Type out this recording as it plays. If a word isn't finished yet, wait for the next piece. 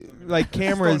like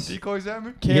cameras. Throwing decoys at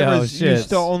me. Cameras Yo, used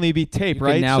to only be tape, You can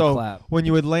right? now So clap. when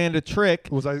you would land a trick,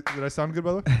 Did I sound good,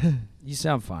 by the way? You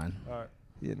sound fine. All right.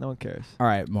 yeah, no one cares. All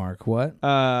right, Mark. What?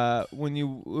 When it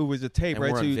was a tape, And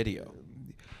right? we're So on you- video.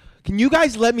 Can you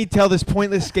guys let me tell this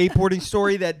pointless skateboarding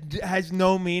story that has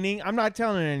no meaning? I'm not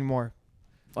telling it anymore.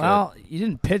 Well, you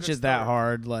didn't pitch Good it that story.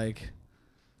 hard. Like,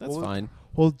 That's Well, fine.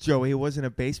 Well, Joey, it wasn't a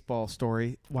baseball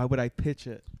story. Why would I pitch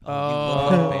it? You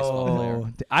look like a baseball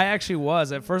player. I actually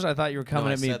was. At first, I thought you were coming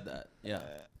No, at me. I said that. Yeah.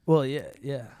 Well, yeah.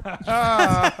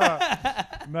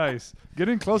 Nice.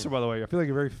 Getting closer, by the way. I feel like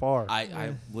you're very far.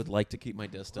 I would like to keep my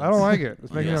distance. I don't like it.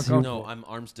 It's making me Yes. uncomfortable. No, I'm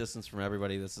arm's distance from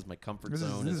everybody. This is my comfort This is-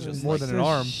 zone. this It's is just more like, than an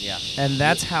arm. Yeah. And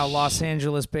that's how Los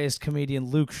Angeles-based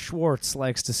comedian Luke Schwartz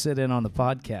likes to sit in on the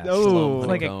podcast. Oh. It's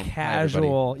like a Honeycomb. Hi,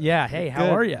 casual. Yeah. Hey, how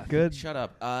Good, are you? Good. Shut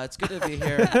up. It's good to be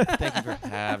here. Thank you for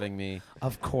having me.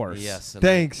 Of course. Yes. and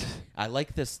Thanks. I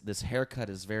like this. This haircut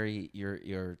is very.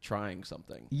 You're trying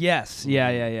something. Yes.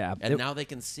 Yeah. And now they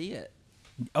can see it.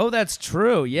 Oh, that's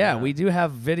true. Yeah, Yeah. we do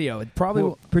have video. It probably.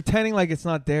 Well, pretending like it's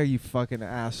not there, you fucking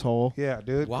asshole. Yeah,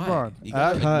 dude. Why? Come on. You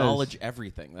gotta Because- acknowledge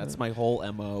everything. That's my whole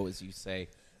MO. Is you say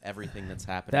everything that's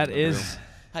happening. That in the is. room.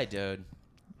 Hi, dude.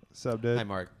 What's up, dude? Hi,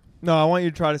 Mark. No, I want you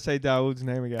to try to say Dawood's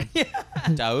name again.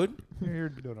 Daoud. You're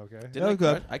doing okay. Didn't I,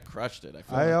 good. I crushed it. I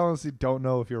feel I like honestly don't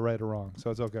know if you're right or wrong,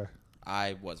 so it's okay.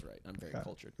 I was right. I'm very Yeah.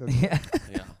 cultured. Yeah.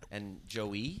 Yeah. And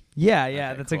Joey, Yeah. Okay,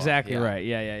 That's cool. exactly Yeah. right.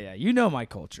 Yeah. You know my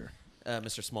culture.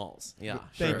 Mr. Smalls. Yeah.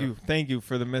 Thank sure. you. Thank you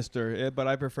for the mister, but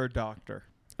I prefer doctor.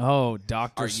 Oh,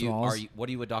 Doctor Are you? Smalls. Are you? What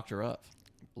are you a doctor of?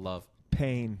 Love,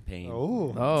 Pain. pain.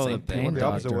 Oh. Oh, Same the thing. pain The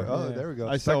opposite way. doctor. Oh, there we go.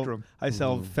 I Spectrum.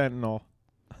 sell Mhm. fentanyl.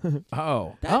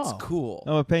 Oh, That's oh. cool.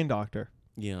 I'm a pain doctor.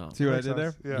 Yeah. See what I Makes did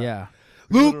there? sense. Yeah.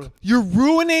 Luke, you're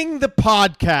ruining the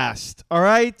podcast. All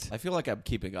right, I feel like I'm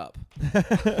keeping up.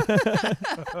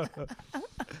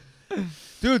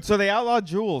 dude. So they outlawed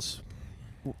Juuls.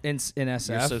 In SF.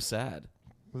 You're so sad.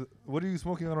 What are you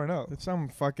smoking on right now? It's some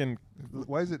fucking.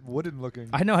 Why is it wooden looking?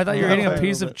 I know. I thought you were Oh, eating a okay.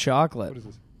 piece A of little bit. chocolate. What is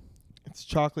this? It's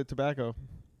chocolate tobacco.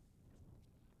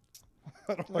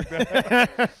 What?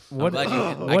 I'm glad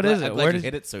you, what is it? I'm glad Where you did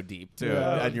hit it so deep too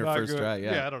Yeah, on your not first good. try.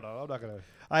 Yeah, I don't know. I'm not gonna.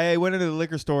 I went into the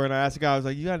liquor store and I asked the guy, I was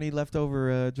like, "You got any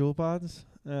leftover Juul pods?"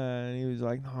 And he was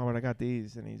like, "No, but I got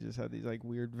these." And he just had these like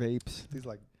weird vapes. He's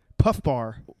like, Puff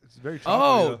Bar. it's very.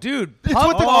 Oh, chocolatey, dude. It's Puff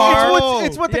what the Bar.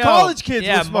 it's what the Yo, college kids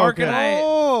yeah, were smoking. Mark and I.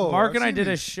 Oh, Mark I've and I seen did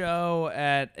a these. show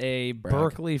at a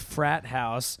Berkeley frat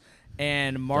house,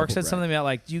 and Mark Double said brag. something about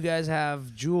like, "Do you guys have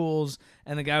Juuls?"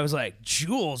 And the guy was like,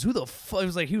 "Juuls? Who the fuck?"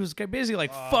 He was basically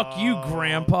like, "Fuck you,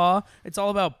 Grandpa. It's all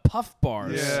about Puff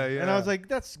Bars." Yeah, yeah. And I was like,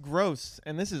 "That's gross."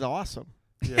 And this is awesome.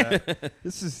 yeah.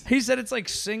 This is. He said it's like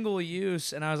single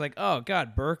use, and I was like, "Oh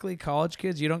God, Berkeley college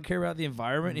kids, you don't care about the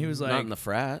environment." He was like, Not in the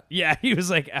frat. "Yeah," he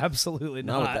was like, "Absolutely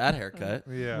Not not." with that haircut.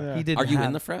 Yeah. He didn't. Are you have,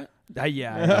 in the frat?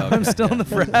 Yeah, okay. I'm still in the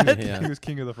frat. He Yeah. was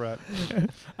king of the frat.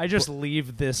 I just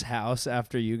leave this house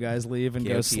after you guys leave and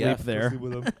go KOTF. sleep there. Sleep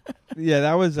with him. Yeah,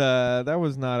 that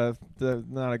was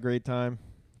not a great time.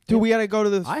 Dude, we had to go to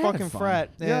this I had fucking fun. frat.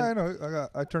 Yeah, I and- know.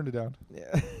 I turned it down.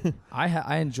 Yeah.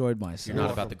 I enjoyed myself. You're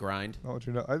not about the grind. I want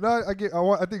you to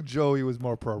know. I think Joey was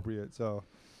more appropriate. So,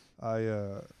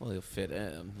 Well, he'll fit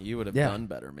in. You would have Yeah. done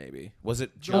better, maybe. Was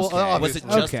it Well, just? was it obviously.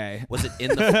 just? Okay. Was it in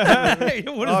the?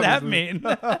 What does that Obviously. mean?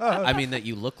 I mean that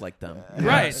you look like them,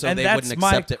 Right, So and they that's wouldn't my-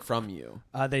 accept it from you.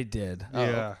 They did.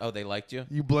 Yeah. Oh, they liked you.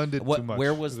 you blended What? too much.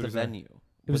 Where was is the what you're saying. venue?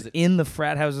 It was in the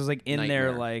frat house. It was like in their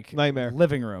Nightmare. like Nightmare.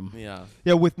 living room. Yeah,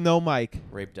 Yeah, with no mic.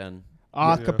 rape den.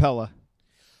 A Yeah. cappella.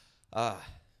 Ah,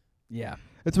 Yeah.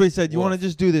 That's what he said. You want to Woof.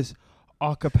 just do this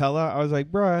a cappella? I was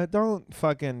like, bruh,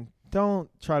 don't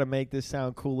try to make this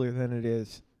sound cooler than it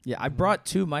is. Yeah, I brought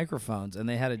 2 microphones and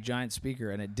they had a giant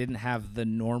speaker and it didn't have the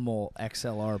normal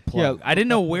XLR plug. Yeah. I didn't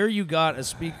know where you got a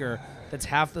speaker that's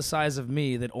half the size of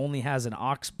me that only has an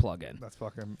aux plug-in. That's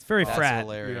fucking. It's very that's frat.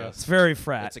 hilarious. It's very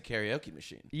frat. It's a karaoke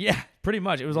machine. Yeah, pretty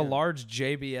much. It was a Yeah. large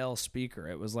JBL speaker.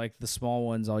 It was like the small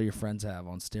ones all your friends have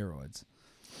on steroids.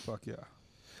 Fuck yeah.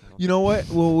 You know what?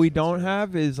 What we don't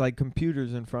have is like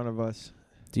computers in front of us.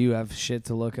 Do you have shit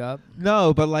to look up?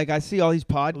 No, but like I see all these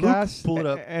podcasts. pull it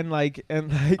up. And like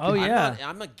Oh, yeah.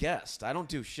 I'm a guest. I don't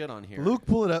do shit on here. Luke,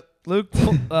 pull it up. Luke,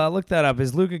 look that up.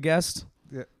 Is Luke a guest?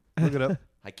 Yeah. Look it up.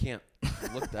 I can't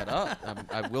look that up.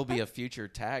 I will be a future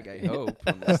tag, I hope,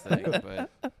 on this thing. But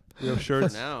We have for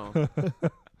shirts. now,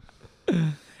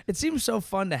 It seems so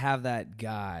fun to have that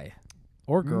guy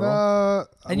or girl. Nah,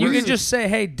 And you we're can just say,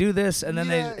 "Hey, do this," and then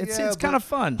Yeah, it's yeah, kind of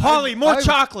fun. Holly, more I've-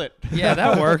 chocolate. Yeah,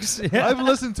 that works. Yeah. I've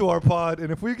listened to our pod,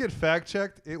 and if we get fact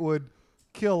checked, it would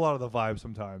kill a lot of the vibe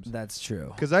sometimes. That's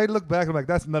true. Because I look back, and I'm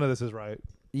like, none of this is right.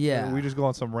 Yeah. We just go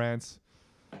on some rants.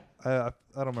 I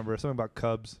don't remember. Something about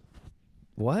Cubs.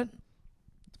 What?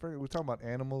 We're talking about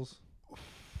animals.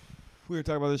 We were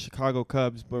talking about the Chicago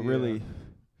Cubs, but Yeah. really,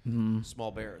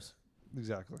 Small bears.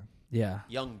 Exactly. Yeah.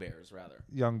 Young bears, rather.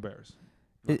 Young Bears.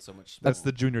 Not It- so much. That's small.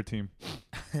 the junior team.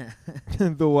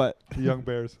 the what? The Young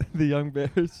Bears. The Young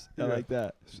Bears. I Yeah. like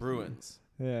that. Bruins.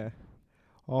 Yeah.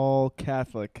 All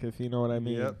Catholic, if you know what I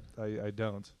mean. Yep. I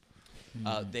don't.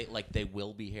 They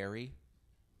will be hairy.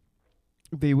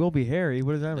 They will be hairy.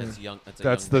 What does that mean? That's young. That's, a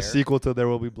That's young the bear. sequel to There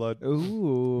Will Be Blood.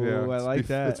 Ooh, I it's like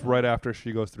that. It's right after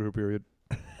she goes through her period.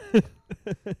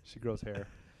 She grows hair.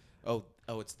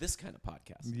 Oh, it's this kind of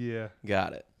podcast. Yeah.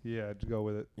 Got it. Yeah. To go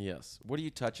with it. Yes. What are you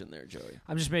touching there, Joey?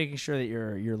 I'm just making sure that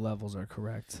your levels are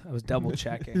correct. I was double Just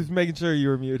checking. making sure you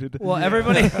were muted. Well,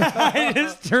 everybody, I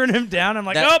just turned him down. I'm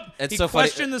like, That- oh, it's he so funny.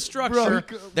 questioned the structure.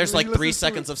 There's like 3 listens to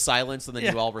seconds of silence, and then you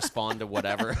Yeah. all respond to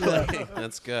whatever. Like,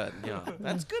 that's good. Yeah,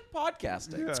 that's good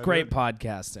podcasting. Yeah, It's great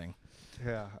podcasting.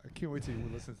 Yeah. I can't wait till he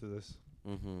listens to this.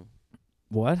 Mm-hmm.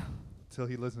 What? Till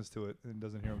he listens to it and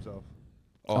doesn't hear himself.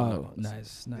 Oh, no.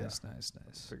 nice.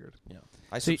 Figured. Yeah,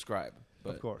 I So y- subscribe.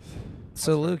 But Of course.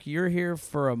 So, Luke, you're here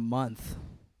for a month.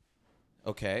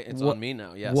 okay, it's What- on me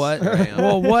now. Yes. What? here I am.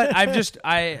 Well, what? I've just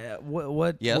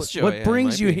what? Yes, what, Joey, what it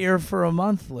brings might you be. here for a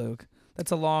month, Luke? That's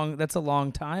a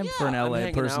long time for an Yeah, I'm LA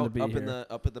hanging person to out be up here. in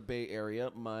the Bay Area.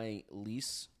 My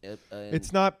lease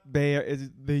It's not Bay. It's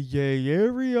the Yay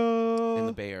area. in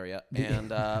the Bay Area, and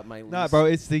my lease. Nah, bro,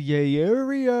 it's the Yay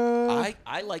area.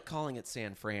 I like calling it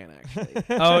San Fran actually,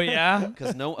 Oh yeah,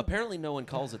 because apparently no one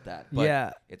calls it that. But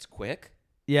yeah, it's quick.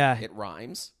 yeah. It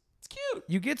rhymes. It's cute.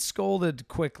 You get scolded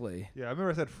quickly. Yeah. I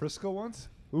remember I said Frisco once.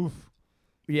 Oof.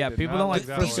 Yeah, did people not don't like like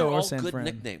that These Frisco are or all San good Fran.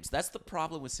 nicknames. That's the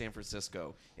problem with San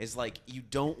Francisco. Is like you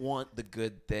don't want the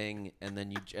good thing, and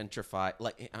then you gentrify.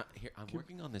 Like here, I'm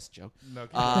working on this joke. No.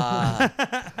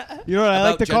 You know what I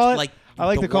like to call it? Like I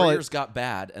like the to call Warriors it. got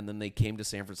bad, and then they came to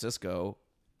San Francisco.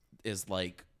 Is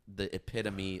like the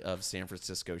epitome of San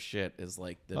Francisco shit. Is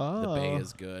like the Bay Oh.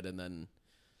 is good, and then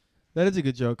That is a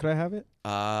good joke. Could I have it?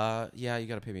 yeah, you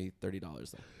got to pay me $30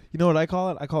 though. You know what I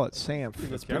call it? I call it Samf.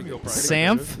 That's pretty good.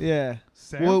 Sanf? Yeah.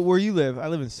 Sam? Well, where you live? I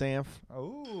live in Samf.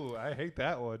 Oh, I hate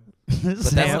that one. But that's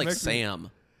Sam. like Sam.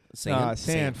 Nah,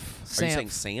 Sanf. Sanf. Are you saying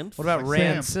Sanf? What about Like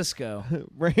Rand Sam. Cisco?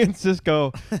 Rand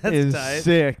Cisco is tight.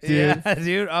 sick, dude. Yeah,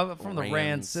 dude. I'm from the Rand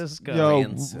Rand- Cisco. Yo,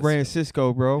 Rand Cisco. Rand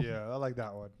Cisco, bro. Yeah, I like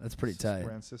that one. That's pretty tight.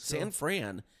 Francisco. San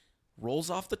Fran rolls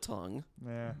off the tongue,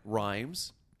 Yeah.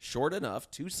 rhymes, short enough,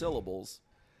 2 syllables.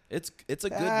 It's a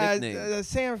good nickname.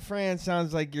 San Fran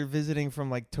sounds like you're visiting from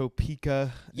like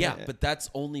Topeka. Yeah, but that's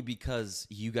only because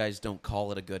you guys don't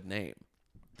call it a good name.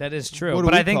 That is true. What do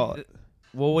but we I think, call it?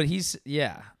 well, what he's,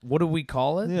 yeah. What do we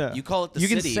call it? Yeah. You call it the You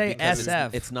can city say because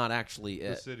SF. it's not actually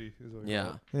The it. city is what we Yeah.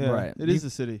 call it. Yeah, Right. It is the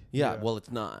city. Yeah, Yeah. well, it's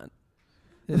not.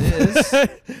 It is.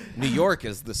 New York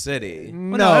is the city.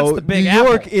 no, that's the Big New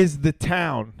York Apple. is the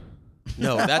town.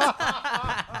 No,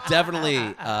 that's definitely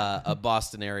a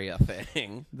Boston area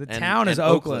thing. The And- town is and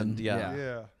Oakland. Yeah.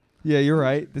 Yeah. Yeah, you're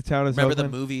right. The town is Remember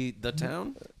Oakland. the movie The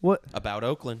Town? What? About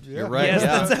Oakland. Yeah. You're right. Yes,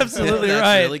 yeah. that's absolutely That's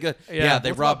right. really good. Yeah. Yeah, they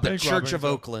What's robbed about the bank Church robbing, of though?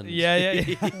 Oakland. Yeah.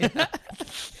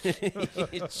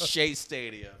 It's Shea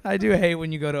Stadium. I do hate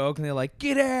when you go to Oakland. They're like,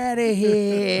 "Get out of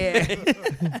here!"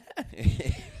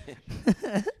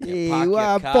 You park your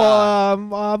I'm, car.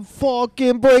 I'm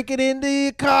fucking breaking into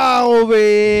your car over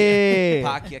here.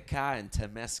 Park your car in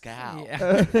Temescal.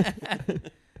 Yeah.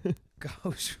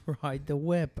 Ghost ride the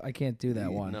whip. I can't do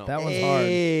that one. No. That one's hard.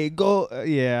 Hey, go.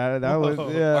 Yeah, that was. Whoa.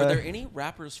 Yeah. Are there any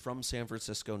rappers from San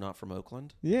Francisco not from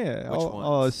Oakland? Yeah. Which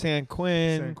oh, ones? San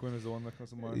Quinn. San Quinn is the one that comes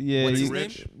to mind. Yeah, What's you, his name?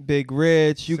 Rich. Big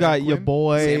Rich. You San got your Quinn?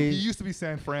 boy. He used to be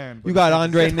San Fran. but You got he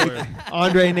Andre changed his name.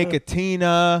 Andre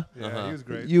Nicotina. Yeah, Uh-huh. he was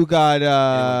great. You got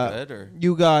Anyone good or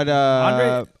you got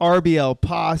Andre- RBL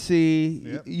Posse.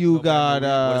 Yep. You November got Rain.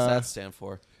 what does that stand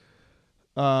for?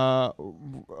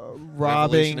 robbing.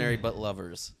 Revolutionary but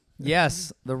lovers.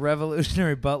 Yes, the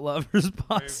Revolutionary Butt Lovers very,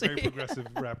 posse. very progressive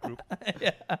rap group.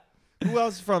 Who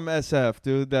else from SF,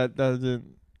 dude? That doesn't.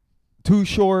 Too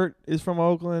Short is from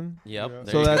Oakland. Yep. Yeah.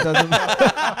 there So you that go. doesn't.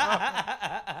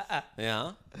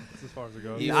 Yeah. That's as far as it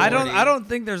goes. You- I Already- don't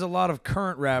think there's a lot of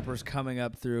current rappers coming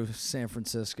up through San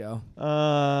Francisco.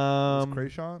 Was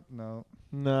Krayshawn? No.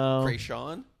 No.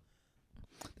 Krayshawn?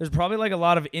 There's probably like a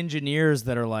lot of engineers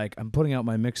that are like, I'm putting out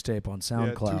my mixtape on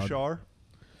Yeah, SoundCloud. Tushar.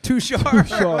 Too sharp.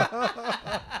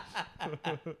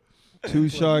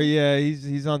 Tushar, yeah,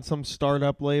 he's on some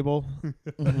startup label.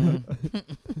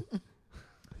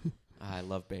 I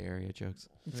love Bay Area jokes.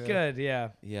 It's Yeah. good, yeah.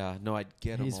 Yeah. No, I'd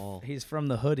get them He's all. he's from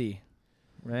the hoodie.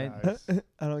 right? Nice.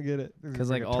 I don't get it. Is 'Cause,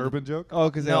 it like, a all the- turban joke. Oh,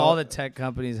 because No, all the tech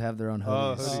companies have their own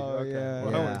Oh, hoodies. hoodie. Oh, Okay. yeah,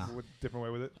 Well, yeah. that was a different way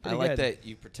with it. I Pretty like good. that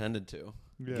you pretended to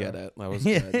Yeah. get it. That was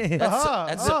Yeah. good. That's, Ah,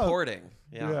 that's ah. supporting.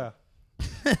 Yeah.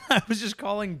 I was just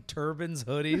calling turbans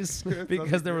hoodies That's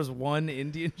because there good. was one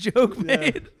Indian joke Yeah.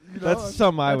 made. You know, That's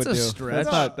something I would That's a do.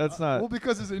 stretch. That's not. Well,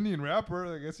 because it's Indian rapper,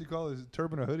 I guess you call his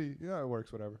turban a hoodie. Yeah, it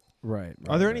works. Whatever. Right.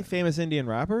 Are there any famous Indian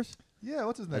rappers? Yeah,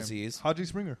 what's his name? Aziz. Haji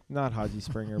Springer. Not Haji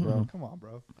Springer, bro. Come on,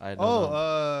 bro. I don't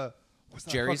know. What's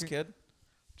that Jerry's fucking- kid.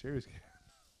 Jerry's kid.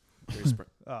 Jerry Spring.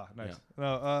 Ah, nice.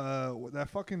 No, that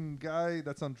fucking guy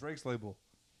that's on Drake's label,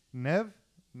 Nav.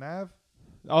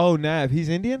 Oh, Nav. He's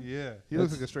Indian? Yeah, he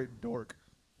looks That's- like a straight dork.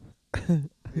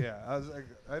 Yeah, I was like,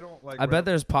 I don't like. I bet rap.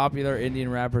 there's popular Indian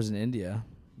rappers in India.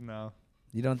 No,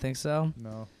 You don't think so?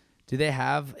 no. Do they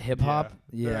have hip hop?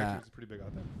 They're Yeah. actually, it's pretty big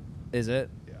out there. Is it?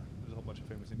 Yeah, there's a whole bunch of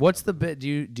famous. Indian What's the rappers.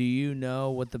 bit? Do you know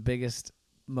what the biggest,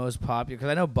 most popular? Because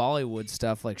I know Bollywood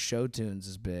stuff like show tunes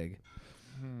is big.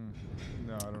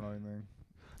 No, I don't know anything.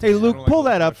 Hey, I Luke, don't like pull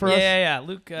those that up guys. for Yeah, us. yeah,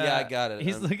 Luke. Yeah, I got it.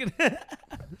 He's I'm- looking.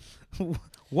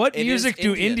 What It music is do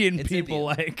Indian. Indian It's people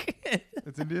Indian. like?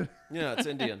 It's Indian. Yeah, it's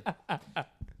Indian.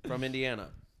 From Indiana.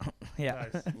 Yeah.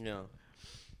 Nice. Yeah.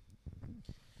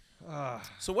 Ah,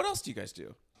 So what else do you guys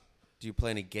do? Do you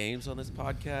play any games on this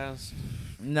podcast?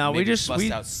 No, we Maybe just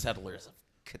bust out Settlers of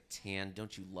Catan.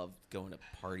 Don't you love going to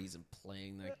parties and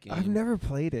playing that game? I've never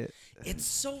played it. It's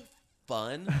so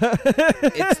fun.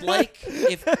 It's like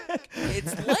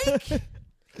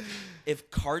if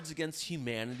Cards Against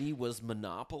Humanity was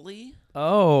Monopoly.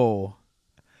 Oh.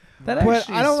 That But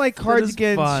actually I don't is- like that Cards is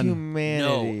Against fun.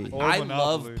 Humanity. No, Or I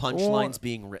love Monopoly. punchlines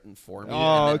being written for me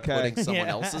Oh, and okay. then putting someone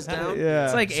Yeah. else's down. Yeah.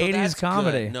 It's like So 80s that's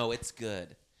comedy. Good. No, it's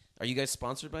good. Are you guys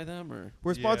sponsored by them or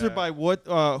We're sponsored Yeah. by what?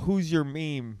 Who's your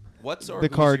meme? what's or The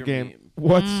who's card your game. Meme?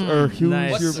 What's or Mm, who's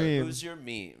nice. What's your or meme? who's your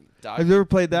meme? Have you ever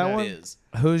played that That one? Is.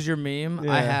 Who's your meme?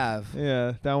 Yeah. I have.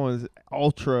 Yeah, that one's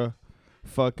ultra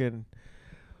fucking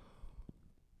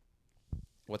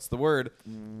What's the word?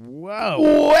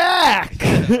 Whoa. whack.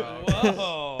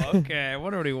 Whoa. Okay. I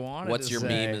wonder what he wanted What's to your say.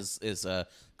 meme is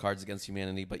Cards Against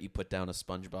Humanity, but you put down a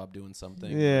SpongeBob doing something.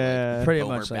 Yeah. Like Pretty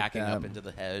Homer much like backing that. up into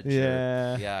the hedge.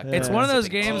 Yeah. Yeah. It's Yeah. one of those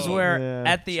sipping games tea. where Yeah.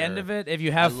 at the end Sure. of it, if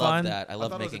you have I love fun, that. I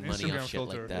love thought it was making an money Instagram off shit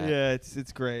filter. like that. Yeah,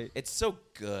 it's great. It's so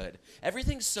good.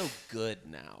 Everything's so good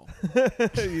now.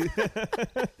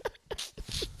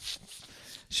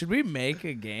 should we make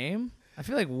a game? I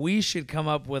feel like we should come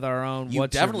up with our own. You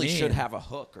What's Your definitely Meme? should have a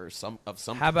hook or some.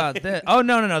 How about this? Oh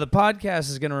no! The podcast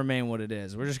is going to remain what it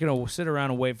is. We're just going to sit around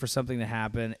and wait for something to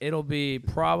happen. It'll be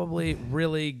probably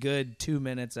really good 2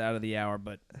 minutes out of the hour,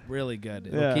 but really good.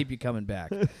 It'll Yeah. keep you coming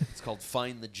back. It's called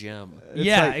Find the Gem.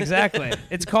 Yeah, like- exactly.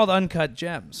 It's called Uncut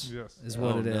Gems. Yes. Is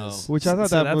what Oh, it is. no. Which I thought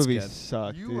So that that's movie good.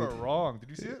 sucked. You dude. are wrong. Did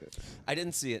you see it? I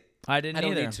didn't see it. I didn't I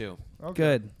don't either. need to. Okay.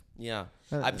 Good. Yeah,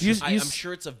 Uh, I'm, You- sure, you I'm s-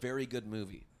 sure it's a very good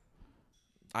movie.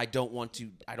 I don't want to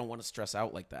stress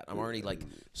out like that. I'm already like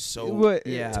so What-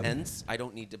 Yeah. tense. I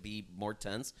don't need to be more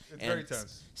tense. It's very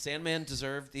tense. Sandman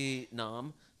deserved the nom, I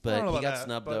don't but know he about got that,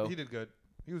 snubbed but though. He did good.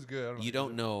 He was good. I don't know You if he don't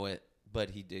did- know it, but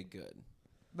he did good.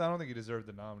 No, I don't think he deserved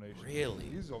the nomination. Really?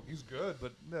 He's good,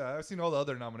 but yeah, I've seen all the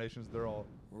other nominations. They're all.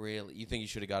 Really, you think you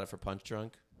should have got it for Punch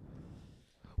Drunk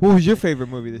What was your favorite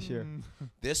movie this year?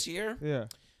 this year? Yeah.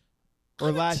 Or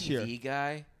I'm a last TV year.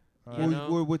 guy. Uh, You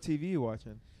know? What TV you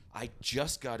watching? I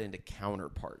just got into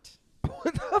Counterpart.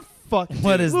 What the fuck?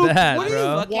 What is Luke, that, what bro?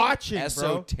 are you Fucking watching, bro?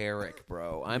 esoteric,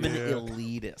 bro. I'm an Yeah.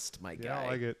 elitist, my guy. Yeah, I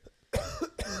don't like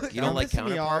it. You don't like Pissing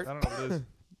me off. Counterpart? I don't know what it is.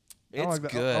 I don't It's like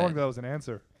that. good. I don't like that was an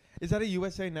answer. Is that a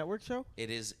USA Network show?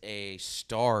 It is a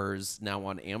Stars now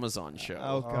on Amazon show.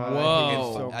 Oh god. Whoa. I hate it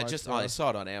Oh, so I much, just bro. I saw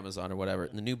it on Amazon or whatever.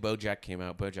 And the new BoJack came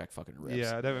out. BoJack fucking rips.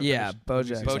 Yeah, I haven't Yeah, finished BoJack's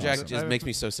the season. awesome. BoJack I just haven't- makes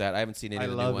me so sad. I haven't seen any I of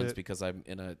the new love ones it. because I'm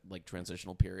in a like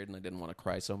transitional period and I didn't want to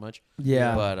cry so much.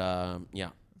 Yeah. But yeah,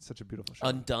 It's such a beautiful show.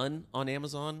 Undone on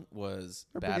Amazon was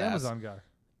You're a big badass. Amazon guy.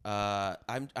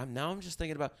 I'm just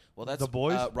thinking about that's The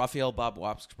Boys? Raphael Bob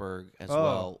Waksberg as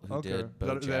well who okay. did Is that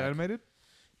BoJack. animated?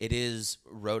 It is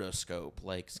rotoscope,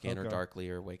 like Scanner Okay. Darkly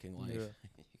or Waking Life. Yeah.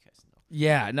 You guys know.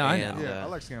 Yeah, no, I And, know. Yeah, I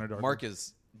like Scanner Darkly. Mark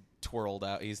is twirled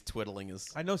out. He's twiddling his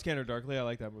I know Scanner Darkly. I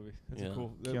like that movie. That's Yeah. a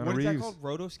cool. Keanu What is that Reeves. called?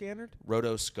 Roto Scanned?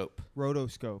 rotoscope.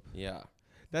 Rotoscope. Yeah.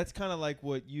 That's kind of like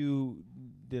what you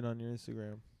did on your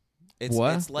Instagram. It's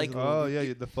What? It's like Oh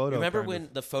yeah, the photo. remember kind when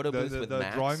of. the photo booth the with the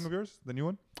Max? drawing of yours, the new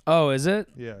one? Oh, is it?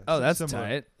 Yeah. Oh, that's similar,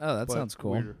 tight. Oh, that but sounds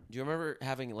cool. weirder. Do you remember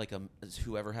having like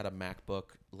whoever had a MacBook,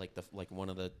 like one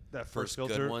of the That first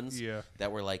filter, good ones Yeah.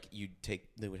 that were like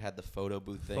they would have the photo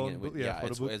booth thing? Photo And it would, booth, yeah,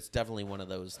 photo booth. it's definitely one of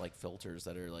those like filters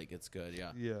that are like it's good.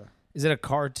 Yeah. Yeah. Is it a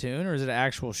cartoon or is it an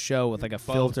actual show with like a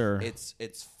filter? It's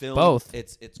filmed. Both.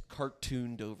 It's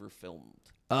cartooned over filmed.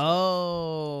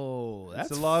 Oh, that's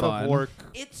It's a lot fun. of work.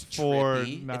 It's For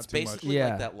trippy. not It's too much. basically Yeah.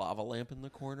 like that lava lamp in the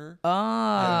corner.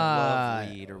 Ah, Love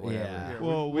Read or whatever. yeah. Yeah,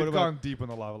 Well, we've what about- gone deep in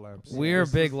the lava lamps. We're a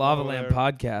This big is Lava over Lamp there,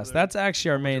 podcast. there. That's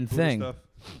actually our main Buddha thing. stuff.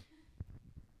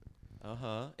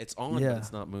 It's on, Yeah. but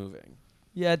it's not moving.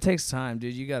 Yeah, it takes time,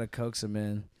 dude. You got to coax them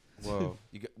in. Whoa!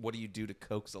 What do you do to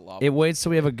coax a lava? It waits till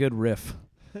we have a good riff.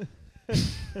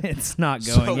 It's not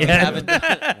So going we yet. haven't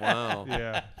done- wow.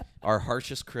 Yeah. Our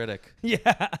harshest critic.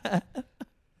 Yeah.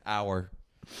 Our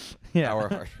Yeah.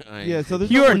 harsh. Yeah, so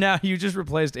there's You no are more- now. You just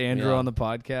replaced Andrew Yeah. on the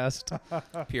podcast.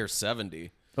 Pier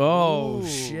 70. Oh Ooh,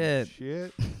 shit!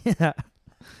 Shit. Yeah,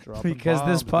 Dropping because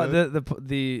this bombs, dude.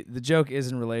 the joke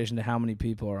is in relation to how many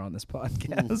people are on this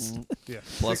podcast. Yeah.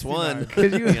 Plus 69. one.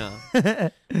 Could you? Yeah.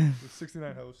 There's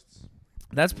 69 hosts.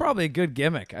 That's probably a good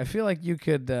gimmick. I feel like you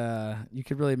could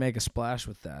really make a splash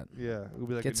with that. Yeah. It would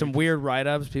be like Get a some new, weird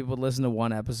write-ups. People would listen to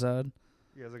one episode.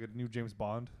 Yeah, it's like a new James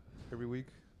Bond every week,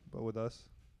 but with us.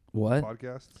 What?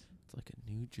 Podcasts. It's like a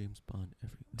new James Bond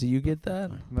every. Do you get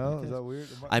that? No, is that weird?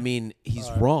 I mean, he's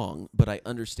Alright. wrong, but I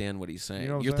understand what he's saying. You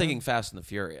know what I'm You're saying? thinking Fast and the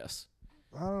Furious.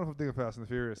 I don't know if I'm thinking Fast and the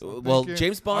Furious. I'm Well, thinking-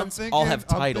 James Bonds I'm all have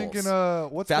thinking- titles. I'm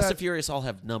thinking, what's Fast that? and Furious all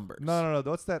have numbers. No.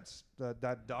 What's that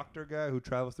doctor guy who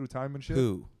travels through time and shit?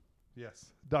 Who? Yes.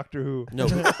 Doctor Who. No.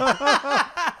 but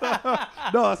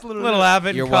No, that's literally Little it.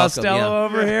 Abbott You're and welcome, Costello yeah.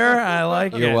 over here. I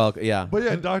like You're it. welcome. Yeah. But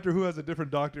yeah, Doctor Who has a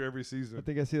different doctor every I season.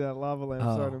 think I see that lava lamp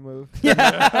Oh. starting to move.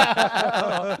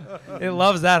 It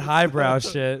loves that highbrow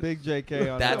shit. Big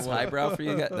JK on That's that one. highbrow for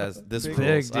you guys. That's this Big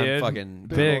rules. dude. I'm fucking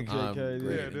Big. I'm JK,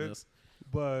 great yeah, in dude. this.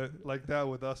 But like that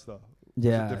with us though.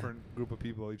 Yeah. It's a different group of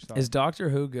people each time. Is Doctor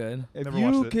Who good? If Never you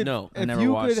watched it. could, No, I if never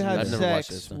you watched could it. have I've never watched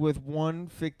sex this, no. with one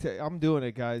fictitious, I'm doing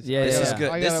it, guys. Yeah, This yeah. is good.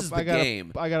 I This gotta- is the I gotta-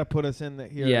 game. I gotta put us in the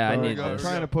here. Yeah, I bro. need I'm this.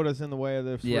 trying to put us in the way of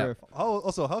this Yeah. riff.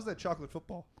 Also, how's that chocolate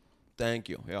football? Thank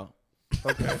you. Yeah.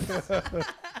 Okay.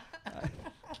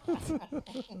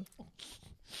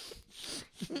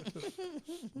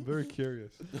 I'm very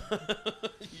curious.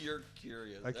 You're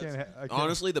curious. I That's can't. I can't.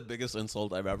 honestly the biggest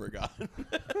insult I've ever gotten.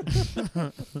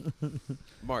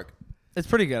 Mark, It's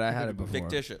pretty good. I had it before.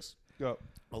 fictitious. Go.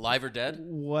 Alive or dead?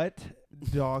 What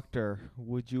doctor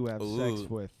would you have sex Ooh.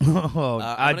 with? Oh,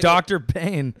 I'm gonna Dr.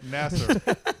 Payne. Nasser.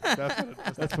 That's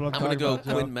what I'm, I'm talking gonna go about.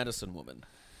 Joe. Quinn Medicine Woman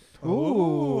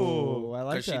Ooh, I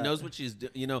like because that. she knows what she's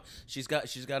doing. You know, she's got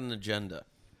an agenda.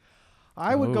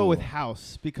 I would go with Ooh.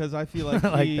 House because I feel like, I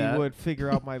like he that. would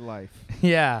figure out my life.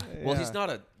 Yeah. Well, Yeah. he's not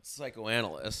a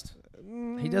psychoanalyst.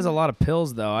 He does a lot of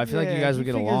pills, though. I feel like you Yeah, guys he would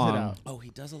get figures it along. out. Oh, he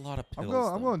does a lot of I'm pills.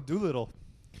 going. I'm though. going Doolittle.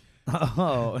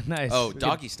 Oh, nice. Oh,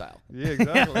 doggy style. Yeah,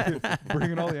 exactly.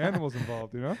 Bringing all the animals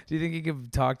involved. You know, Do you think you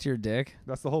could talk to your dick?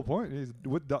 that's the whole point. He's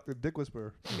with Dick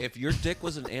Whisperer. If your dick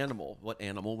was an animal, what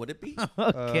animal would it be?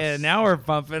 Okay, now we're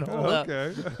pumping. Hold up.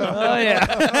 Okay. Oh,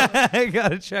 yeah. I got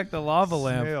to check the lava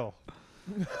lamp. Snail.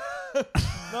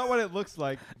 Not what it looks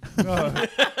like. No,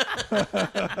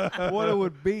 What it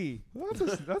would be.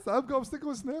 I'm sticking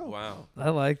with snail. Wow. I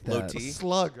like Low that. T.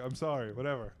 Slug. I'm sorry.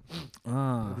 Whatever.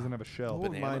 Ah, It doesn't have a shell. What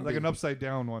would Banana. mine Like be? an upside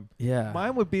down one. yeah.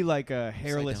 Mine would be like a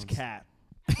hairless downs. cat.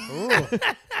 Ooh.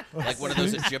 Like one of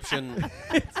those Egyptian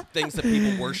things that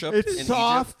people worship It's in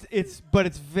soft. But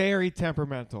it's very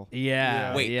temperamental. Yeah. Yeah.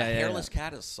 Egypt. Wait, yeah, a yeah, hairless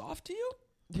cat is soft to you?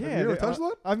 Yeah, you ever they- touched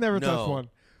one? I've never No. touched one,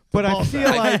 but I ball feel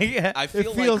sack. like Yeah. I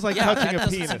feel feels like yeah, touching that a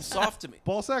doesn't seem penis. soft to me.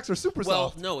 Ball sacks are super Well,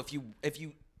 soft. no, if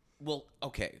you well,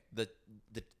 okay, the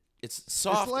it's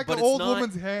soft, It's like but an it's old not,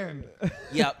 woman's hand.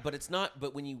 Yeah, but it's not.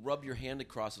 But when you rub your hand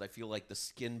across it, I feel like the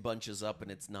skin bunches up, and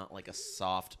it's not like a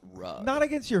soft rub. not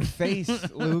against your face,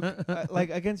 Luke. Like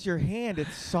against your hand,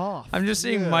 it's soft. I'm just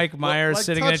seeing Yeah. Mike Myers like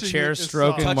sitting in a touching chair it is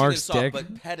stroking soft. Touching Mark's is soft, dick.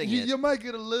 but petting You, it. you might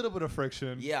get a little bit of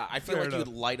friction. Yeah, I feel Fair like you enough.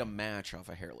 would light a match off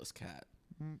a hairless cat.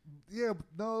 Yeah, but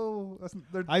no.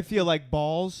 They're, I feel like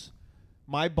balls.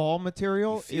 My ball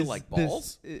material You feel is like this-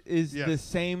 balls? is Yes. the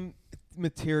same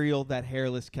material that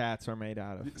hairless cats are made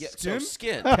out of. Yeah, Skin? so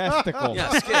skin. Testicle. Yeah,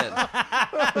 skin.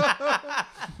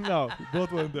 No,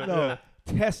 both went there. no. Yeah.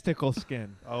 Testicle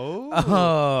skin. Oh.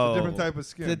 Oh. It's a different type of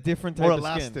skin. It's a different type More of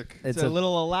elastic. skin. It's It's a a-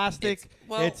 little elastic. It's-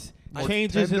 well, It's I-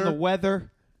 changes in the tender.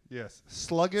 weather. Yes.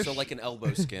 Sluggish. So like an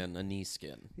elbow skin, a knee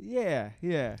skin, Yeah,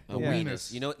 yeah. a yeah.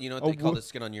 weenus. You know what A they call wo- the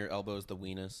skin on your elbow is the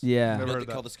weenus. Yeah. You Never know heard what of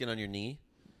they call that. the skin on your knee?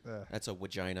 That's a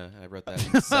vagina. I wrote that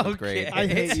in 7th grade. I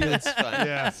hate you. It's fun.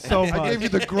 Yeah. So I much. gave you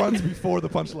the grunts before the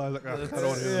punchline. Like, I don't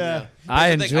want to hear that. Yeah. I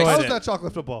Here's the thing, enjoyed How it. was that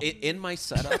chocolate football? In my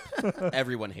setup,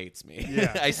 everyone hates me.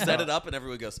 Yeah. I set it up and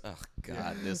everyone goes, "Oh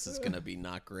God, this is gonna be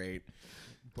not great."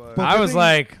 But But I the was thing-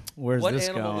 like, "Where's What this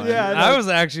animal going?" was Yeah, I I know. was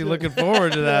actually looking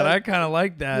forward to that. I kind of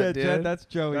like that, Yeah, dude. Jed, that's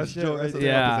Joey. That's shit Joey. right That's there. the-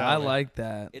 Yeah, his I alley. like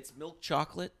that. It's milk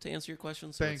chocolate to answer your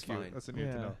question, so Thank it's you. fine. That's what you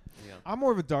need to Yeah. know. Yeah. I'm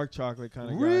more of a dark chocolate kind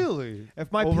of guy. Really? If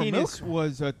my Over penis milk?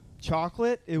 was a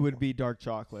chocolate, it would be dark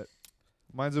chocolate.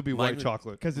 Mine would be Mine white would-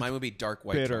 chocolate. Because Mine would be dark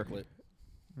white bitter. chocolate.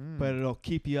 but it'll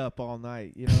keep you up all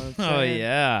night. You know what I'm saying? Oh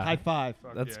yeah, High five.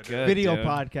 Fuck that's yeah, dude. good. Video dude.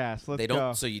 podcast. Let's They don't.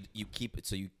 go. So you keep it.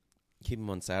 So you keep them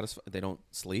unsatisfied. They don't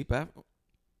sleep after.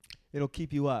 It'll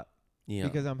keep you up Yeah.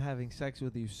 because I'm having sex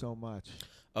with you so much.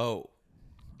 Oh,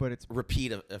 But it's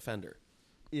repeat offender.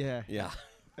 yeah, Yeah.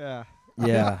 yeah.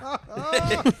 Yeah,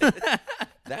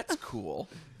 That's cool.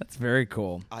 that's very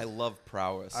cool. I love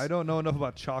prowess. I don't know enough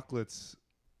about chocolates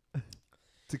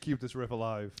to keep this riff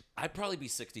alive. I'd probably be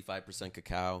 65%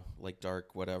 cacao, like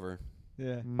dark, whatever.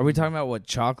 Yeah. Are we talking about what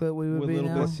chocolate we would With be a little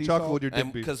now? bit of sea Chocolate salt? with your dick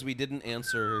beat. Because we didn't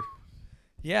answer.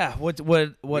 Yeah, what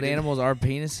didn't- animals our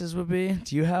penises would be?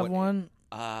 Do you have What- one?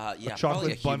 Yeah, chocolate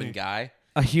probably a bunny. human guy.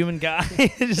 A human guy,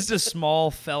 just a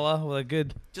small fella with a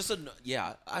good. Just a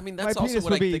yeah. I mean, My that's also penis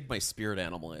what I would be think my spirit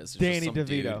animal is. It's just Danny some DeVito.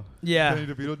 dude. Yeah, Danny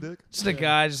DeVito dick? just a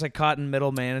guy, just like caught in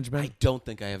middle management. I don't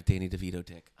think I have Danny DeVito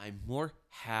dick. I more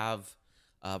have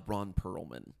Ron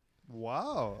Perlman.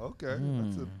 Wow. Okay. Hmm.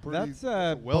 That's a pretty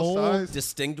That's well sized.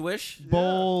 Distinguish.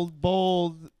 bold.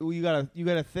 You got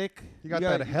a thick. You got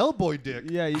that Hellboy dick.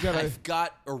 Yeah, you got a. I've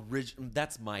got original.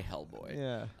 That's my Hellboy.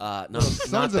 Yeah. Not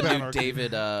Sons the of new Anarchy.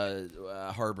 David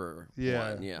Harbor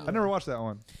Yeah. one. Yeah. I never watched that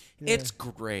one. Yeah. It's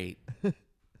great.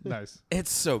 Nice.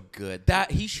 It's so good.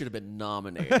 That he should have been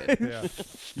nominated. Yeah.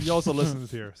 He also listens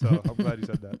here, so I'm glad you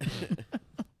said that.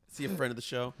 Is he a friend of the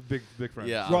show? Big friend.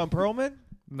 Yeah. Ron Perlman.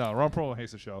 No, Ron Perlman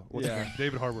hates the show. What's his Yeah. name?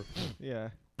 David Harbour. Yeah.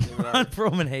 Ron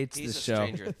Perlman hates He's this a show.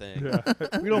 Stranger Thing. Yeah.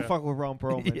 We don't Yeah. fuck with Ron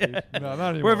Perlman. Yeah. Dude. No,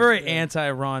 not anymore. We're very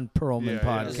anti-Ron Perlman Yeah,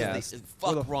 yeah. This podcast. is the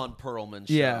fuck Ron Perlman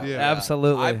show. Yeah, Yeah.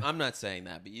 absolutely. I'm not saying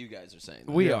that, but you guys are saying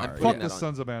that. We I'm are, putting Fuck yeah. the that on-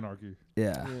 Sons of Anarchy.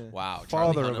 Yeah. Yeah. Wow,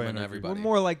 Charlie Father of Hunnam and Anarchy. We're everybody.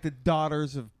 more like the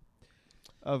daughters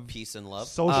of Peace and love.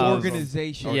 Socialism.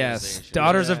 organization. Yes, Organization.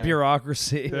 daughters of Yeah.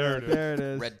 bureaucracy. There it is. There it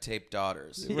is. Red tape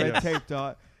daughters. Red Yes. tape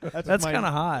dot. That's my- kind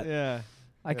of hot. Yeah.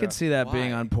 I Yeah. could see that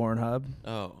being Why? on Pornhub.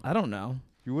 Oh. I don't know.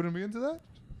 You wouldn't be into that?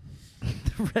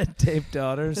 Red tape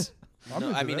daughters. I'm No,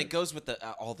 into I mean, that. it goes with the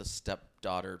all the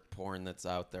stepdaughter porn that's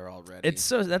out there already.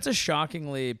 That's a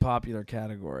shockingly popular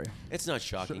category. It's not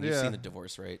shocking. So- You've yeah. seen the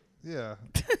divorce rate. Yeah.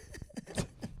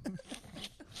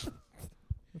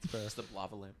 That's fair. It's the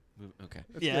lava lamp. Okay.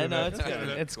 Yeah, good, no, man. it's good.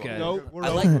 good. It's Cool. good. Nope. We're I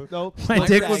over like- it. Nope. My My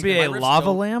dick riffs- would be my a riffs lava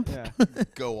don't- lamp. Yeah.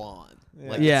 Go on. Yeah.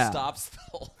 Like Yeah. it stops the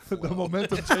whole The flow.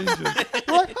 momentum changes.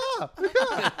 You're like,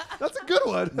 yeah, that's a good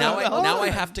one. Now I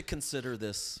have to consider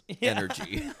this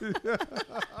energy.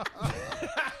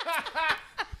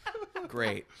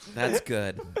 Great. That's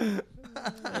good.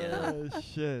 Yeah. Oh,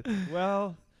 shit.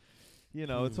 Well,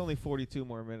 it's only 42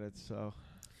 more minutes, so.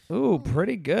 Ooh,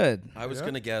 pretty good. I was Yeah.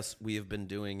 gonna guess we have been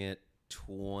doing it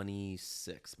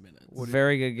 26 minutes.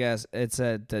 Very good guess. It's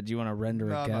at. Do you want to render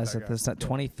No, a not guess that at this? At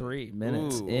 23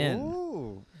 minutes Ooh. in.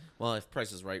 Ooh. Well, if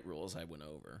Price is Right rules, I went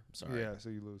over. Sorry. Yeah, so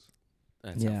you lose.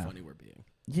 That's Yeah. how funny we're being.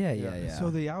 Yeah, Yeah. yeah, yeah. So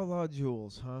the outlaw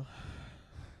jewels, huh?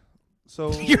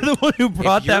 So You're the one who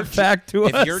brought your that fact to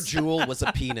us. If your jewel was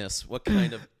a penis, what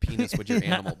kind of penis would your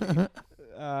animal be?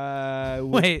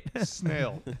 Wait.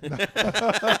 snail.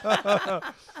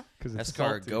 'Cause it's Escar,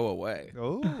 salty. go away.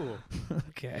 Oh.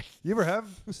 Okay. You ever have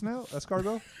a snail?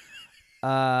 Escargot?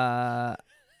 I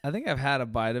think I've had a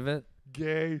bite of it.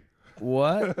 Gay.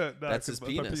 What? Nah, That's his 'cause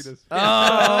my penis.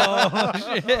 Oh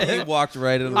shit! He walked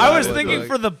right in. I was thinking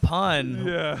for the pun.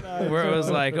 Yeah. Where it was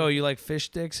like, oh, you like fish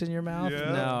sticks in your mouth?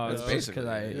 Yeah. No, That's it's just because basically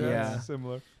I, it. yeah. it's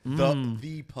similar.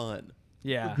 the pun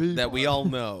Yeah. that we all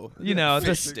know. You know, Fish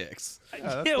this. sticks. Yeah,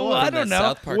 that's Yeah, the well, one. I From don't that know.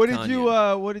 South Park What did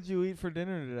Canyon. What did you eat for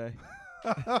dinner today?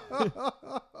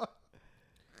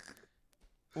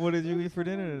 What did you eat for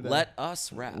dinner today? Let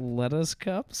us rap. Lettuce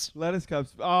cups. Lettuce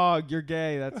cups. Oh, you're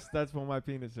gay. That's what my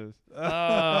penis is. Oh,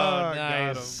 Got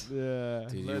nice. Yeah.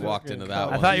 Dude, you Lettuce walked cups. into that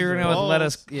I one. thought you were gonna go with Balls.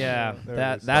 lettuce. Yeah, There it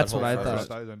that is. that's what Butthole I first. thought.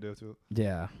 First, I didn't do it too.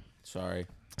 Yeah. Sorry.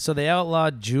 So they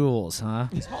outlawed jewels, huh?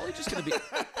 Is Holly just gonna be?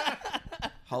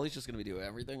 Holly's just gonna be doing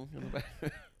everything in the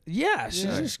back. Yeah, she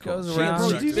Yeah. just Cool. goes She around. Bro,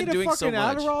 She's do you been need a doing so fucking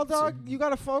much. Adderall, dog? You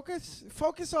gotta focus.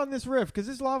 Focus on this riff, because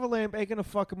this lava lamp ain't gonna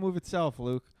fucking move itself,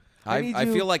 Luke. need I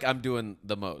you- feel like I'm doing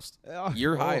the most.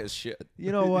 You're high as shit.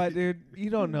 You know what, dude? You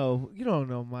don't know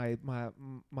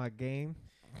my game.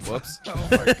 Whoops. Oh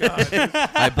my god.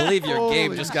 I believe your game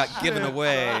Holy just got given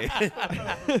away.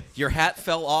 Your hat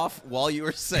fell off while you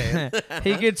were saying.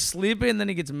 He gets sleepy and then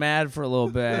he gets mad for a little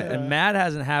bit. And mad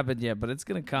hasn't happened yet, but it's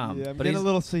gonna come. Yeah, I'm but getting he's a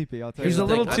little sleepy. I'll tell he's you. a that.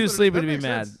 little That's too what- sleepy that to be makes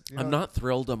mad. sense. You I'm know, not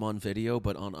thrilled I'm on video,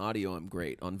 but on audio I'm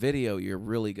great. On video, you're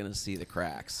really gonna see the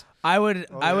cracks. I would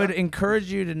Oh, I would yeah?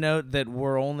 encourage you to note that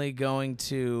we're only going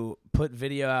to put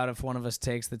video out if one of us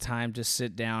takes the time to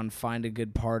sit down, find a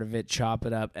good part of it, chop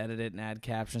it up, edit it, and add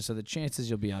captions. So the chances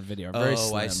you'll be on video are very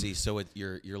slim. I see. So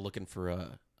you're looking for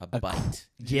a bite.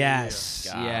 Yes.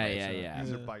 Got Yeah, it. yeah, yeah.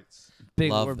 These are Yeah. bites.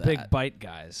 Big, Love we're that. big bite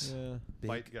guys. Yeah.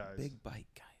 Bite guys. Big bite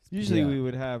guys. Usually Yeah. we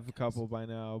would have a couple by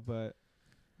now, but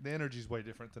The energy's way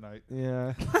different tonight.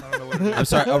 yeah. I don't know what it is. I'm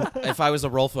sorry. If I was a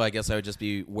Rolfo, I guess I would just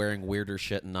be wearing weirder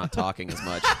shit and not talking as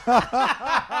much.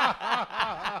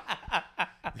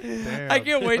 Damn. I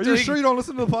can't wait Are till you he- sure you don't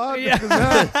listen to the pod? Yeah.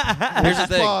 Because, hey, Here's the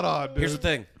thing. spot on, dude. Here's the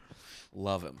thing.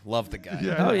 Love him. Love the guy.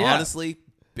 Yeah. Oh, yeah. Honestly,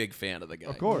 big fan of the guy.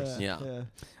 Of course. Yeah.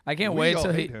 I can't We wait all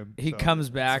till hate him, he so comes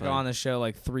back fine. on the show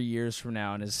like 3 years from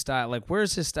now, and his style, like,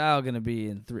 where's his style gonna be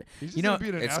in 3? He's just You know, gonna be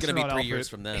in an It's gonna be astronaut 3 years outfit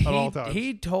from then. at all times.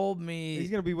 He told me He's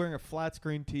gonna be wearing a flat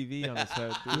screen TV on his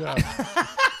head. Dude. Yeah.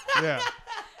 Yeah.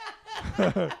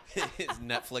 His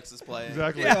Netflix is playing.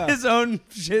 Exactly. Yeah. his own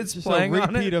shit's Just playing a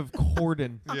on repeat it. of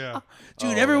Corden. Yeah.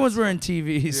 Dude, Oh, everyone's wearing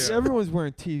TVs. Yeah. Everyone's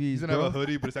wearing TVs. He's gonna have a bro.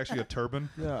 hoodie, but it's actually a turban.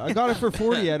 Yeah, I got it for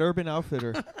 40 at Urban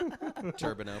Outfitter.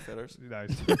 Turban Outfitters.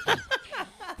 Nice.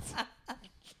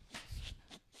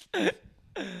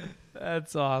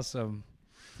 That's awesome.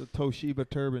 It's a Toshiba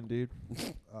turban, dude.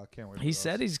 Can't wait. He for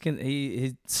said those.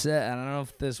 he said I don't know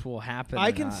if this will happen. I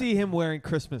or can not. see him wearing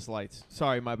Christmas lights.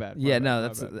 Sorry, my bad. Yeah, My no, bad,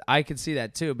 that's my bad. I could see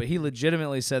that too. But he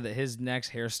legitimately said that his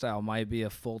next hairstyle might be a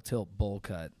full tilt bowl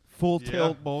cut. full Yeah.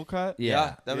 tilt bowl cut.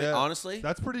 Yeah. I mean, Yeah. honestly,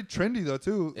 That's pretty trendy though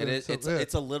too. it is. So, It's yeah.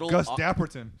 it's a little. Gus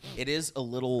Dapperton. It is a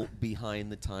little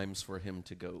behind the times for him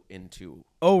to go into.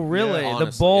 Oh, really? Yeah. the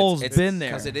Honestly, bowl's it's been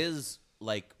there. because it is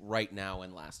like right now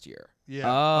and last year. Yeah.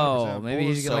 Oh, 100%. maybe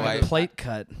he's Bulls- gonna So get a I- plate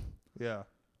cut. Yeah.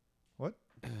 What?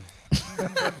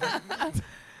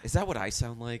 Is that what I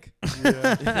sound like?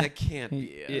 Yeah. That can't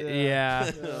be. Yeah.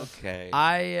 It. Okay.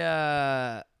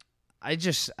 I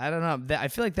don't know. I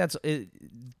feel like that's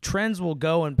trends will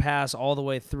go and pass all the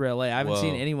way through LA. I haven't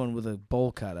seen Whoa. anyone with a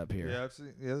bowl cut up here. Yeah, I've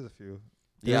seen, yeah, there's a few.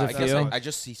 yeah, I There's a guess few. I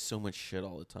just see so much shit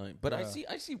all the time. But Yeah.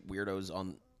 I see weirdos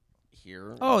on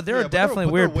here. Oh, there Yeah, are but definitely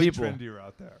but weird they're way people. trendier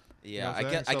out there. Yeah, what I I'm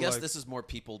guess saying? I So, guess like- this is more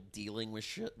people dealing with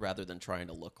shit rather than trying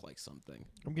to look like something.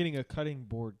 I'm getting a cutting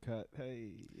board cut.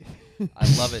 Hey.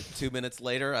 I love it. 2 minutes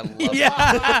later, I love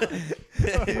Yeah, it.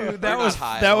 dude, We're that not was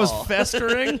high at that was all.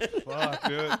 festering. Fuck,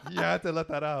 dude. You had to let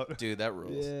that out. Dude, that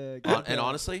rules. Yeah. good And job.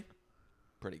 honestly,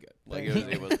 pretty good. Like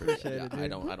Thank it was pretty Appreciate good. it,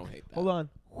 Yeah, dude. I don't hate that. Hold on.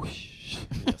 Whoosh.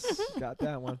 Yes. Got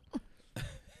that one.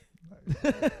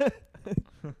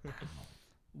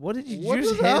 What did you What just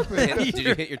just happened? Did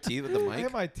you hit your teeth with the I hit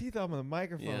mic? my teeth on the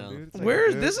microphone, Yeah. dude. It's like-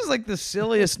 Where dude. this is like the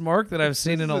silliest mark that I've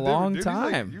seen This in is a different long dude. He's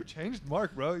like- time. you changed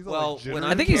Mark, bro. He's all Well, like when jittery.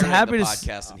 I'm I think he's carrying happy the to s-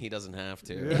 podcast and he doesn't have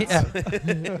to.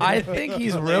 Yeah. I think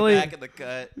he's Lay really back in the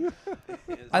cut.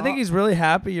 I think he's really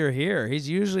happy you're here. He's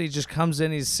usually just comes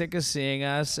in, he's sick of seeing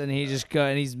us, and he just go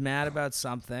and he's mad about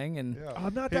something. And Yeah.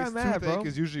 I'm not His that mad, toothache bro.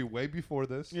 is usually way before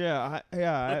this.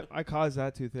 I caused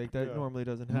that toothache. That Yeah. normally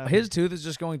doesn't happen. his tooth is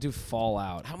just going to fall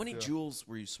out. How many Yeah. jewels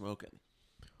were you smoking?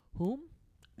 Whom?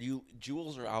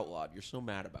 Jewels are outlawed. You're so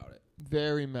mad about it.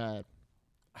 Very mad.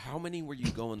 How many were you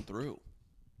going through?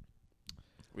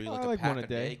 Were you I like a like pack one a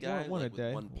day. guy? One like a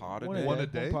day. With one pot a One day? One a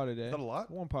day? One pot a day. Is that a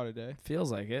lot? One pot a day.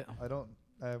 Feels like it.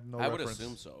 I have no I would reference.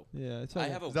 assume so. Yeah, it's I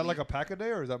like, have a Is that like weed- a pack a day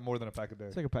or is that more than a pack a day?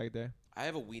 it's like a pack a day. I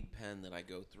have a weed pen that I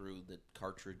go through the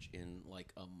cartridge in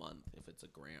like a month if it's a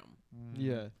gram.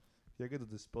 Yeah. Yeah, get the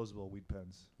disposable weed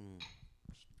pens. Mm.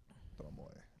 Throw them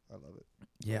away. I love it.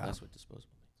 Yeah. That's what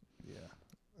disposable. Yeah.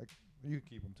 You can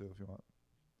keep them too if you want.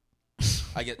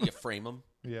 I get you frame them,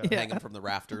 Yeah. Yeah. hang them from the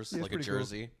rafters Yeah, it's like a pretty cool.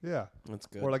 jersey. Yeah. That's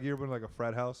good. Or like you ever been like a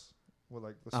frat house with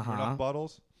like the Uh-huh. Smirnoff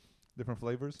bottles, different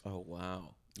flavors. oh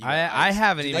wow. You got I ice?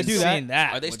 haven't Do even they do seen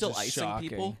that. Are they which still is icing shocking.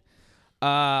 people?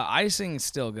 Icing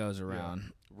still goes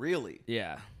around. Really?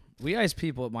 Yeah. We ice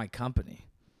people at my company.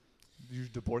 Do you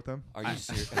deport them? Are you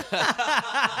serious?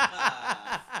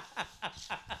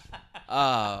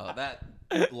 Oh, that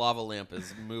lava lamp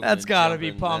is moving. That's and gotta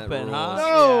be jumping. That pumping, huh? rules.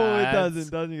 No, Yeah, it it's-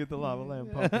 doesn't. Doesn't get the lava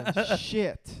lamp pumping.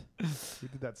 Shit. We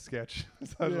did that sketch.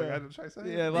 So I was like, Yeah. should I say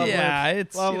Yeah, it? lava yeah, lamp-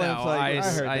 it's lava you know, lamp's like- I ice, heard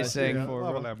that shit icing. Yeah, before,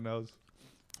 Lava bro. lamp knows.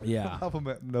 Yeah. Lava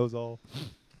lamp knows all.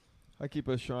 I keep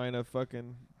a shrine of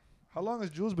fucking How long has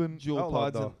Jules been jewel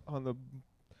outlawed, pods though? on the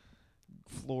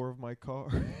floor of my car.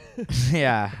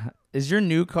 Yeah. Is your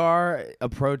new car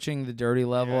approaching the dirty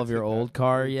level Yeah, of it's your hit old that.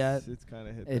 car It's- yet? It's kind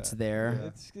of hit. It's that. there.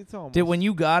 Yeah. It's almost. Did when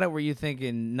you got it, were you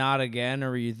thinking not again, or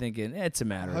were you thinking it's a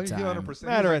matter How of do you get time? 100%?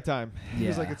 matter of time. He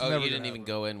was Yeah. like, it's Oh, never you gonna didn't even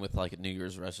happen. go in with like a New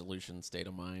Year's resolution state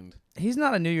of mind. He's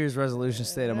not a New Year's resolution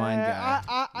state of mind guy.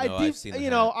 I No, deep, I've seen the you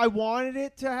know, hat. I wanted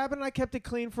it to happen. I kept it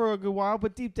clean for a good while,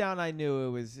 but deep down, I knew it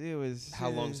was. How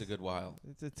long's a good while?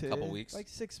 It's a Couple weeks? like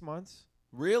 6 months.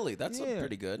 Really? That's Yeah.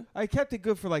 pretty good. I kept it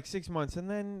good for like 6 months, and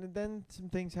then some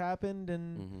things happened,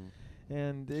 and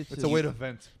Hmm. it's It's just, a way to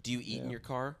vent. Do you eat in Yeah. your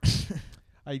car?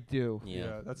 I do.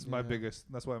 Yeah. That's my Yeah. biggest.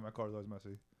 That's why my car's always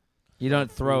messy. You don't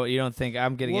throw it. You don't think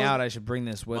I'm getting Well, out. I should bring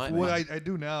this with my- me. Well, I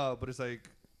do now, but it's like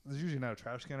there's usually not a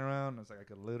trash can around. It's like I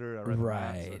could litter. I read the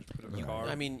maps, so I Right. just put it in the You- car.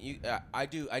 I mean, I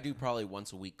do probably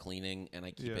once a week cleaning, and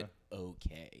I keep Yeah. it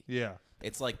okay. yeah,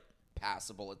 It's like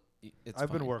passable. It's I've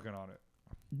been fine. working on it.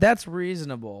 That's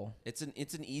reasonable. It's an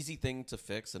easy thing to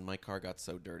fix, and my car got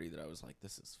so dirty that I was like,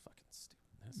 this is fucking stupid.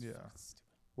 This is Yeah. fucking stupid.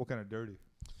 What kind of dirty?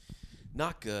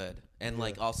 Not good. And Yeah.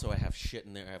 like also I have shit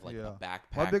in there. I have like Yeah. a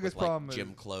backpack My biggest with like problem gym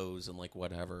is- clothes and like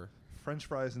whatever. French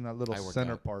fries in that little I work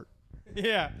center out. part.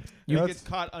 Yeah, You- you That's- get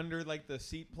caught under like the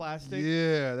seat plastic.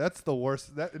 Yeah, that's the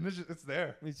worst. That and it's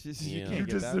there. It's just Yeah. you You can't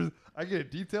get just, that. I get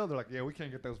it detailed. They're like, yeah, we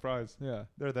can't get those fries. Yeah,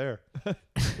 They're there.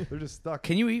 They're just stuck.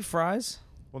 Can you eat fries?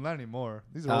 Well, not anymore.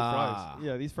 These are old Ah.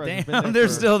 yeah. These fries. have been Damn, there they're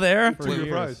for- still there. for fries. Two years.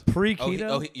 fries. Pre Oh,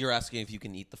 keto. you're asking if you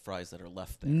can eat the fries that are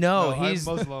left there. No, I'm he's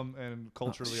Muslim and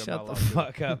culturally I'm shut not the allowed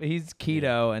to. fuck up. He's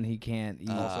keto and he can't eat.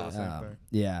 Also the same thing.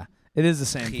 Yeah, it is the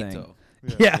same thing. Keto.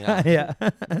 Yeah, yeah.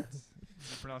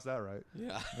 You pronounce that right.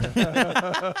 Yeah.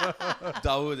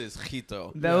 Dawood is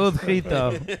Chito. Daoud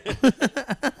keto.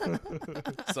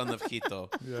 Son of Chito.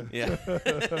 Yeah.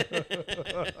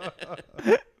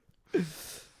 Yeah.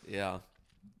 Yeah.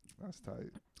 That's tight.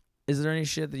 Is there any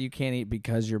shit that you can't eat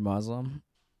because you're Muslim,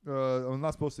 I'm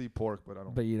not supposed to eat pork, but I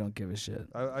don't. but you don't give a shit?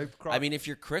 I've I mean, if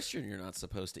you're Christian, you're not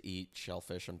supposed to eat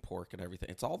shellfish and pork and everything.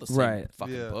 It's all the same Right.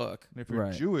 fucking Yeah. book. if you're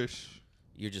Right. Jewish,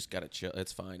 You just gotta chill.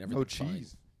 It's fine. no Everything's fine.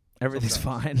 cheese. Everything's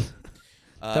fine. Sometimes.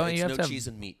 Don't It's you have no to have- cheese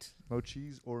and meat. No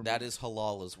cheese or That meat. is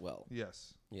halal as well.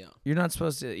 Yes. Yeah. You're not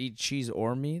supposed to eat cheese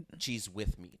or meat. Cheese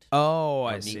with meat. Oh, Or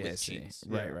I meat see. with I see. cheese.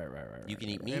 Right, Yeah. right. You can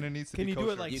eat meat. And it needs to Can be you do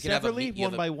kosher. it like You can have a separately, meat- you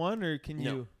have one a- by one, or can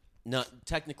No. you? No,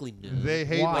 technically no. They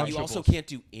hate Why? But you also Lunchables. can't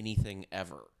do anything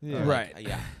ever. Yeah. Right.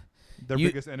 Yeah. Their You-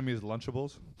 biggest enemy is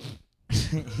Lunchables.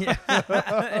 Yeah.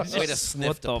 Way to sniff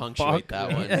What to the punctuate fuck?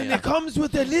 that one. And Yeah. it comes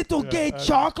with a little gay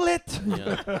chocolate.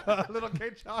 Yeah. Little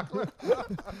cake chocolate.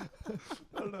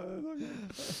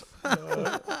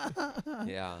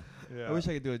 Yeah. Yeah. I wish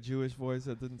I could do a Jewish voice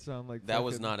that didn't sound like That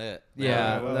was fucking- not it.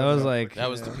 Yeah, well, that was so- like. That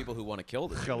was Yeah. the people who want to kill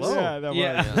the Jews, Hello. Yeah, that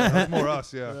Yeah. was. That was more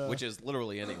us, yeah. Yeah. which is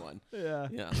literally anyone. Yeah.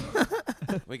 Yeah.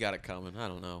 We got it coming. I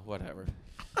don't know. Whatever.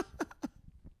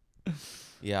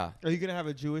 Yeah. Are you gonna have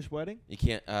a Jewish wedding? You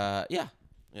can't. Yeah.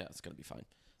 Yeah, it's gonna be fine.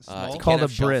 Small? You It's called can't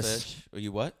a have bris. shellfish. Are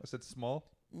you what? I said small.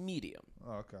 Medium.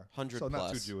 Oh, okay. 100 so not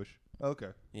too plus. Jewish. Okay,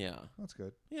 Yeah. that's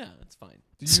good. Yeah, it's fine.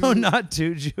 Do So you- not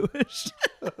too Jewish.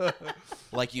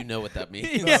 Like you know what that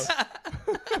means. Yeah.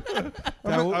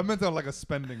 I meant that like a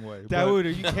spending way. but- Dawood, are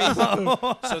you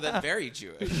casing? So then very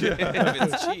Jewish. If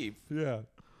it's cheap. Yeah.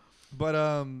 But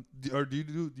do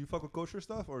you fuck with kosher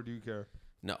stuff or do you care?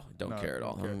 No, don't No, care at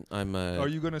all. okay. I'm Are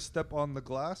you gonna step on the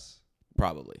glass?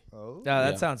 probably. Oh.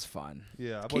 that Yeah. sounds fun.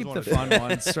 Yeah. I've Keep always the wanted to- fun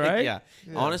ones, right? Yeah.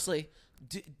 Yeah. Honestly,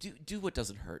 do what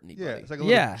doesn't hurt anybody. Yeah. It's like a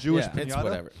Yeah, little Jewish yeah. pinata. It's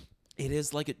whatever. It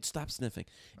is like it. Stop sniffing.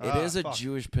 It Ah, is a fuck.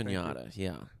 Jewish Thank you. pinata.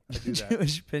 Yeah. I do that.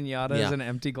 Jewish pinatas Yeah. and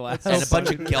empty glass. And a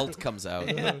bunch of gelt comes out.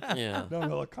 Yeah. Now I'm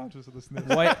hella conscious of the sniff.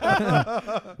 white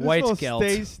white You're supposed to gelt.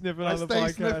 Stay sniffing I on the stay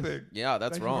podcast. sniffing. Yeah,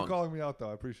 that's Thank you wrong. for calling me out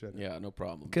though. I appreciate it. Yeah, no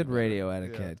problem. Good Do better. radio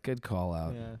etiquette. Good call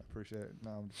out. Yeah. Appreciate it.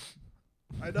 No,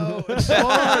 I know. It's so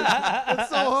hard. It's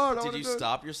so hard. I Did wanna you do it.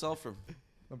 stop yourself from?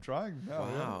 I'm trying. No,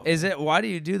 Wow. Is it? Why do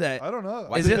you do that? I don't know.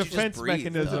 Why Is didn't it you just defense breathe,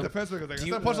 mechanism? It's a though? defense mechanism. Do Instead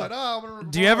you- of punchline, I'm gonna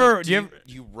Do you ever? Do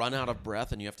you run out of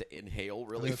breath and you have to inhale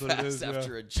really That's what it fast is, yeah.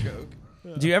 after a joke?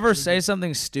 Do you ever say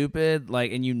something stupid,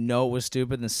 like, and you know it was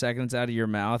stupid, and the second it's out of your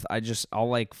mouth, I'll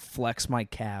like flex my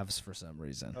calves for some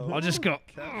reason. Oh. I'll just go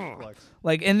Calf flex.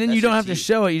 like, and then That's you don't your have to teeth.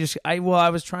 show it. You just, I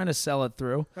was trying to sell it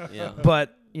through, Yeah.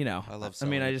 but you know, I love. I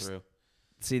mean, selling I it just through.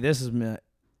 see this is my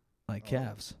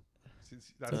calves. See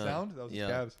that sound? That was yeah.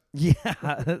 his calves.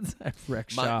 Yeah, that's a wreck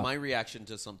shop. My reaction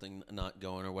to something not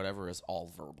going or whatever is all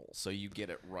verbal, so you get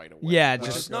it right away. Yeah, which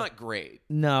just- is not great,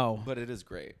 No, but it is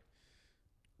great.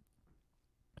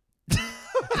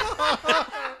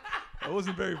 That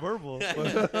wasn't very verbal.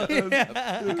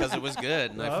 because it was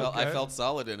good, and I Okay. felt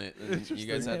solid in it. And you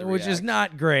guys had to Which is react.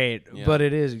 not great, Yeah. but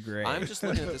it is great. I'm just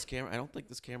looking at this camera. I don't think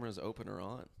this camera is open or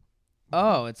on.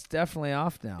 Oh, it's definitely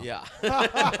off now. Yeah. Hell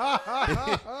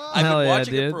I've been yeah,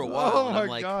 watching it dude. for a while. Oh and my I'm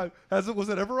like, god! Was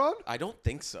it ever on? I don't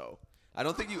think so. I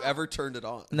don't think you ever turned it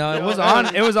on. No, it Yo, was man.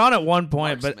 on. It was on at one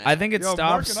point, Mark's but I think it Yo,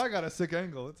 Mark stops. and I got a sick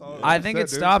angle. It's all. I think it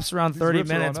upset, dude. stops around These 30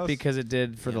 rips are on minutes us. because it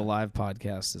did for the Yeah. live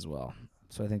podcast as well.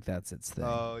 So I think that's its thing.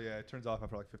 Oh yeah, it turns off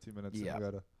after like 15 minutes. Yeah.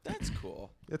 That's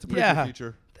cool. It's a pretty Yeah. good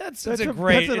feature. that's That's a a-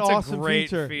 great. that's an it's awesome a great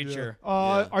feature. feature.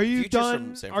 Yeah. Are you Features done?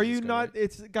 from San Are you Francisco, not? right?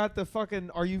 It's got the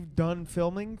fucking. Are you done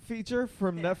filming feature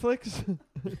from Netflix?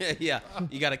 Yeah.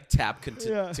 You got to tap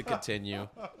Yeah. to continue.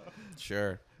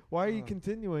 Sure. Why are you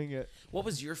continuing it? What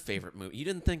was your favorite movie? You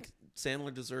didn't think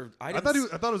Sandler deserved? I thought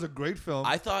it was a great film.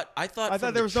 I thought. I from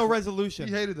thought there was no he resolution.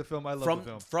 hated the film. I love the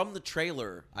film. from the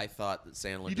trailer. I thought that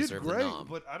Sandler He did deserved the great, nom.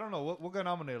 but I don't know what got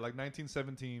nominated. Like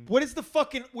 1917. What is the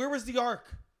fucking? Where was the arc?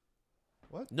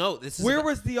 No, this is Where about-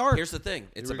 was the arc? Here's the thing.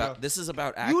 It's Here we about go. this is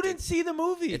about acting. You didn't see the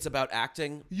movie. It's about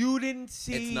acting. You didn't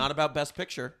see. It's not about Best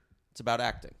Picture. It's about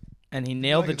acting. And he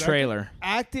nailed like the his trailer.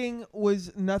 Acting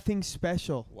was nothing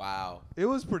special. Wow. It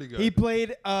was pretty good. He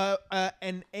played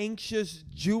an anxious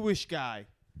Jewish guy.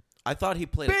 I thought he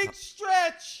played. Big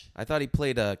stretch. I thought he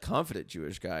played a confident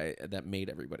Jewish guy that made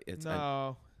everybody.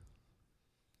 No.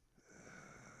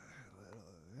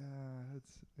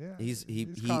 He's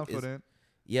confident.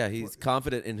 he's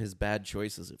confident in his bad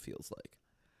choices. It feels like.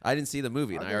 I didn't see the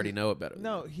movie, and I already know it better. than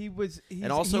No, you. he was. He's,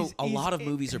 And also, he's, a he's- lot of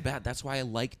movies are bad. That's why I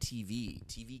like TV.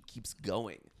 TV keeps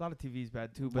going. A lot of TV's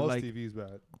bad too, but Most like TV's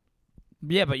bad.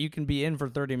 Yeah, but you can be in for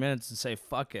 30 minutes and say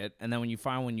fuck it, and then when you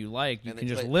find one you like, you And can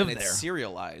just but- live and there. It's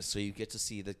serialized, so you get to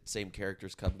see the same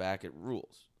characters come back. It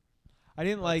rules. I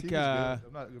didn't like. TV's good.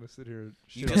 I'm not gonna sit here. and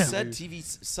You shit just on said TV.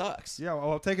 TV sucks. Yeah,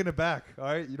 well, I'm taking it back. All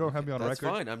right, you don't have me on That's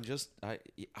record. fine. I'm just I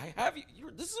have you.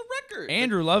 This is a record.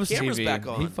 Andrew The loves camera's TV. back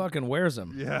on. He fucking wears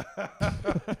them. Yeah.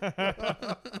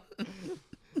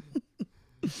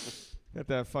 Got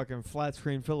that fucking flat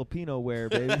screen Filipino wear,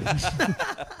 baby.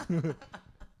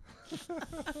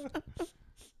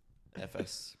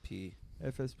 FSP.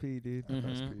 FSP, dude. Mhm.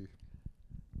 FSP.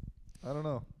 I don't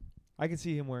know. I can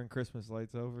see him wearing Christmas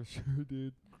lights over, sure,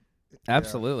 dude.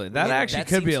 Absolutely. That Yeah, actually that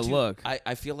could be a seems too- look.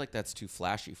 I feel like that's too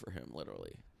flashy for him,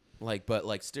 literally.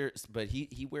 But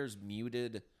he wears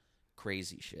muted,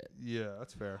 crazy shit. Yeah,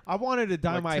 that's fair. I wanted to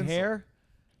dye Like my tinsel. hair.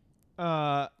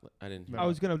 I didn't. No. I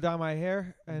was gonna dye my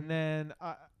hair, and Mhm. then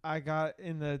I got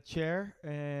in the chair,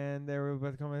 and they were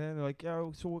about to come in. They're like,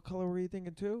 "Yo, so what color were you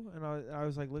thinking too?" And I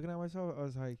was like looking at myself. I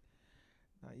was like,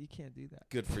 "Nah, you can't do that."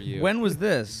 Good for you. When was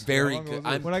this? Very How long good.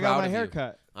 was it? I'm When I proud got my of hair you.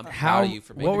 cut, I'm How? proud of you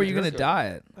for making What were you it gonna good. dye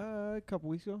it? a couple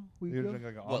weeks ago, week You're ago. doing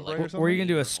like an What, ombre like- or Were something? you gonna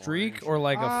do a Orange. streak or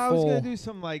like a I was full? gonna do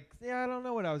some like I don't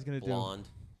know what I was gonna do. Blonde,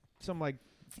 Some like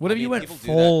What I if you mean, went people do that,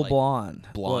 full like, blonde?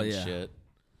 blonde Well, yeah. shit.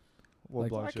 Well, Like-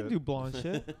 blonde I can shit. do blonde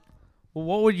shit. Well,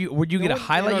 what would you? Would you No get a one in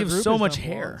highlight? our You have group so has much done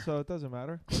blonde, hair. so it doesn't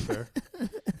matter. Fair.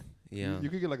 Yeah, You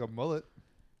could get like a mullet.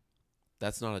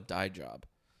 that's not a dye job.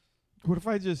 What if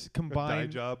I just A dye combine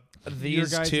job.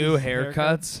 These guys' two haircuts?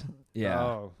 haircuts. Yeah.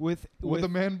 Oh. with With a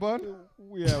man bun?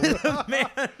 yeah with Man,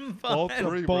 All bun.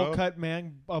 three, bowl bro. cut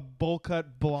a bowl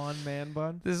cut blonde man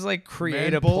bun? This is like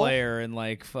create a bull? player in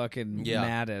like fucking Yeah.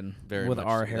 Madden Very with much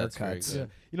our so. That's very haircuts. good.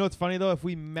 You know what's funny though? If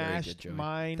we good, mashed Joey.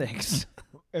 mine, Thanks.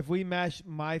 if we mashed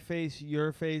my face,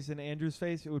 your face, and Andrew's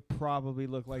face, it would probably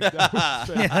look like that.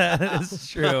 Yeah, that's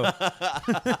true.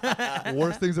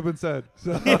 Worst things have been said.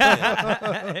 So.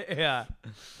 Yeah.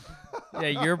 Yeah,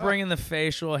 you're bringing the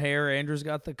facial hair. Andrew's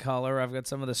got the color. I've got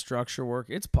some of the structure work.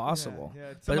 It's possible.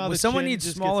 Yeah, But somehow the someone chin needs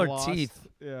just gets smaller lost. teeth.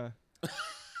 Yeah.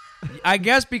 I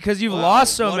guess because you've Wow,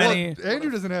 lost so what many. Andrew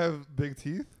doesn't have big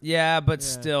teeth. Yeah, but Yeah.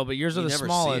 still. But yours You are the never see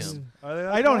smallest. 'em. Are they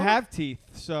that I don't small? have teeth,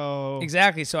 so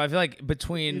Exactly. So I feel like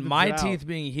between Evens my it out. teeth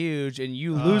being huge and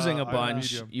you losing a I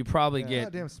bunch, medium. you probably Yeah. get.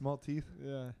 Goddamn small teeth.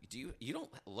 Yeah. You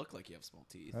don't look like you have small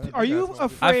teeth. I don't Are think you that's small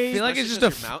teeth. I afraid? feel like it's Especially just a.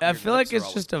 because your mouth- I your feel like lips are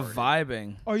it's just a always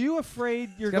vibing. Are you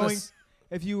afraid you're It's gotta going? s-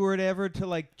 If you were to ever to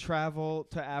like travel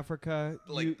to Africa,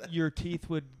 Like that. your teeth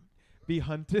would be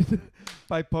hunted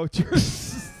by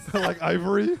poachers. Like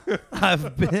ivory.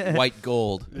 I've been. White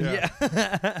gold. Yeah.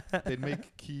 Yeah. They'd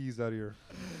make keys out of your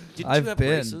Didn't I've you have been.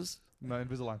 braces?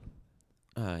 Invisalign.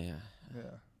 Oh yeah. Yeah.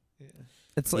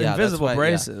 It's Yeah, that's invisible why- yeah.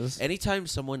 braces. Anytime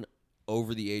someone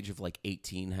over the age of like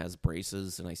 18 has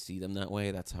braces and I see them that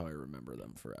way, that's how I remember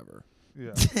them forever.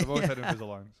 Yeah. I've always had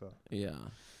Invisalign, so. Yeah.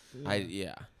 Yeah.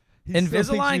 Yeah. He still thinks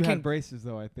Invisalign you can- had braces,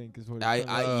 though. I think is what.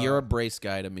 he's You're a brace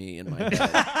guy to me in my head.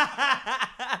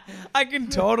 I can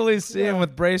totally see him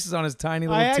with braces on his tiny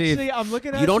little teeth. I'm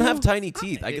looking at You don't have tiny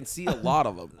teeth. I can see a lot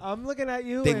of them. I'm looking at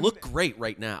you. They and, look great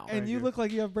right now. and you look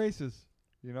like you have braces.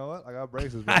 You know what? I got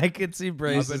braces. Bro. I could see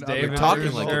braces, I've been David. You're for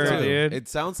talking like sure, it too. dude. It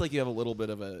sounds like you have a little bit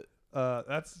of a.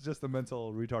 That's just a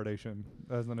mental retardation.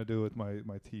 That has nothing to do with my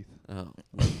teeth. Oh,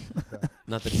 Yeah,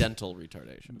 not the dental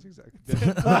retardation. that's exactly.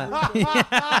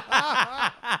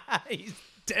 He's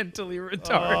dentally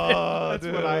retarded. That's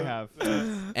what I have.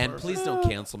 And please don't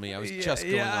cancel me. I was just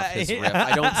going yeah, off his yeah. riff.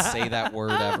 I don't say that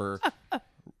word ever.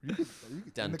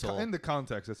 Dental. In the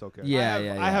context, it's okay.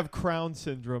 Yeah, I have Crown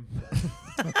syndrome.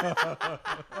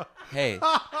 Hey,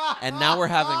 and now we're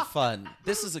having fun.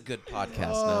 This is a good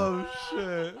podcast now. Oh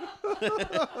shit!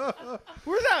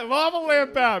 Where's that lava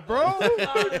lamp at, bro?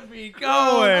 Be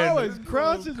Oh, that going. was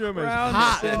Crown syndrome. Is Crown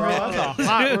hot, syndrome. bro. That's a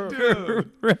hot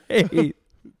room. Right.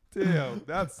 Damn,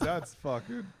 that's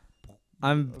fucking.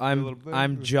 I'm a little bit.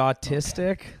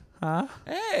 jawtistic, huh?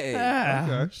 Hey. Yeah,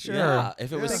 Okay. sure. Yeah,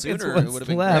 if it was I think it's sooner, what's it would have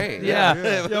been left. great.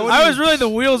 Yeah. Yeah, I was really the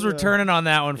wheels were turning on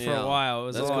that one for Yeah. a while. It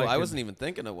was That's all cool. I could- wasn't even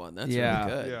thinking of one. That's Yeah.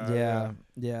 really good. Yeah.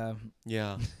 Yeah.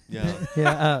 Yeah.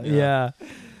 Yeah. Yeah.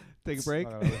 Take a break.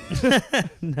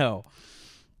 No.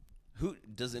 Who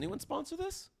does anyone sponsor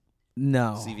this?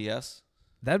 No. CVS.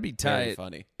 That'd be Very tight.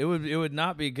 funny. It would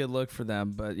not be a good look for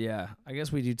them, but yeah, I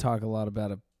guess we do talk a lot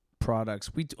about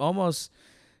products. We almost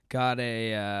got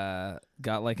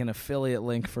like an affiliate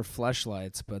link for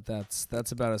Fleshlights, but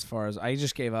that's about as far as I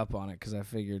just gave up on it because I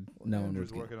figured no one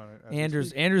Andrew's would. working on it. as we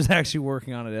Andrew's speak. actually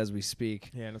working on it as we speak.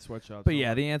 Yeah, in a sweatshop. But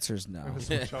yeah, the answer is no. In a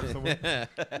sweatshop somewhere.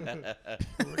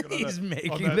 Working on He's that-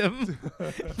 making on that-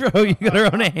 them, bro. You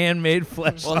gotta own a handmade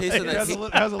Fleshlight. Well, he's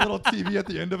It has a little TV at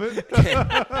the end of it.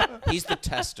 He's the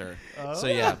tester. So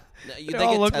yeah, they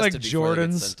all get look like tested before they get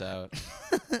Jordans. sent out.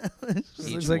 Just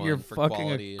Each looks like you're one for fucking a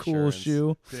quality cool assurance.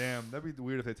 shoe. Damn, that'd be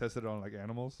weird if they tested it on like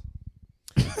animals.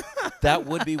 That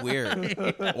would be weird.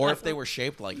 Or if they were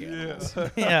shaped like animals.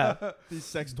 Yeah, These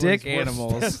sex dick toys were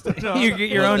animals. tested on. You get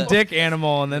your Or own the- dick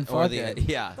animal and then Or fuck the it.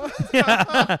 yeah.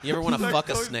 You ever want to fuck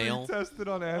a Toys snail? being tested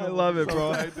on I animals. love it,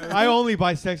 bro. Sometimes, dude. I only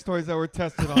buy sex toys that were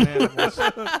tested on animals.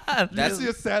 That's see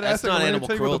a sad that's ass not at animal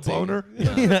with a cruelty. boner.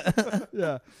 Yeah,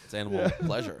 Yeah. it's animal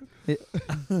pleasure.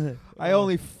 I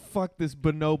only fuck this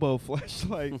bonobo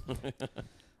fleshlight.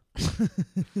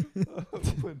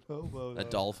 Bonobo, A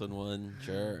dolphin one,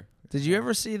 sure. Did you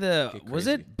ever see the? Get Was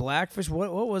crazy. it Blackfish?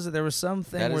 What was it? There was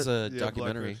something. That where, is a Yeah,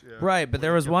 documentary. Blackfish, yeah. right, but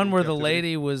there When was they one kept where in the captivity.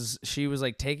 lady was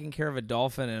like taking care of a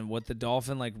dolphin, and what the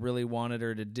dolphin like really wanted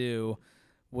her to do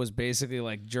was basically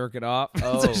like jerk it off.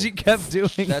 so Oh. she kept doing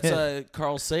That's it.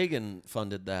 Carl Sagan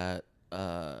funded that.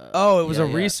 Oh, it was a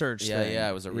research Yeah, thing. yeah,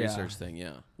 it was a Yeah. research thing.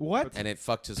 Yeah, What? and it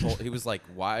fucked his whole. He was like,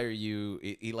 "Why are you?"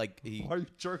 He Why are you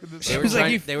jerking this? They out? were, was like,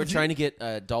 trying, you- they were trying to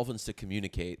get dolphins to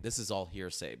communicate. This is all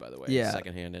hearsay, by the way. Yeah.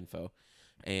 Secondhand info.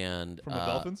 And From the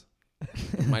dolphins?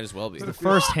 might as well be.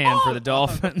 First hand for the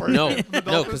dolphin. No,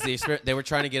 because they were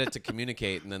trying to get it to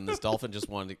communicate, and then this dolphin just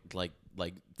wanted to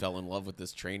like fell in love with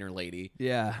this trainer lady,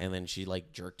 yeah. and then she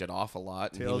like jerked it off a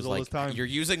lot, and he Tails was all like, this time. "You're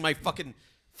using my fucking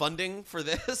funding for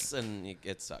this," and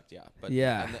it sucked. Yeah, but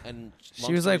Yeah. and She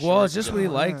long was story like, "Well, short, it's just what he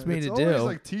liked me It's to always do."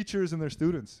 like teachers and their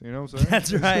students. You know what I'm saying?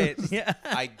 That's right. Yeah.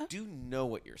 I do know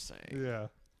what you're saying. Yeah.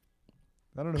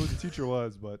 I don't know who the teacher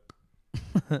was, but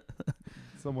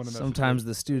someone in that Sometimes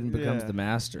the student becomes Yeah. the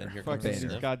master. And here comes Fucking the Vader.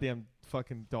 these sniff. goddamn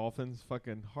fucking dolphins.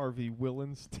 Fucking Harvey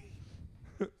Willenstein.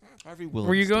 Harvey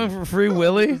Were you Willenstein. going for Free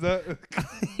Willy? Is that?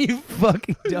 You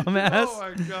fucking dumbass. Oh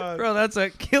my god. Bro, that's a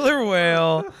killer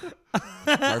whale.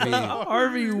 Harvey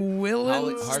Harvey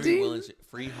Willenstein? Harvey Willenstein.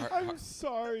 Free I'm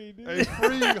sorry, dude. Hey,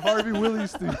 free Harvey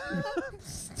Willenstein.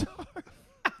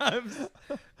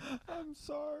 I'm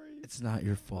sorry. It's not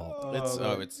your fault. It's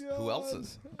my who God.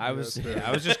 else's? I was that's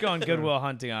I was just going Goodwill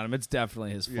Hunting on him. It's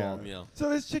definitely his Yeah. fault. Yeah. So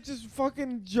this chick just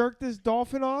fucking jerked this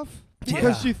dolphin off Yeah.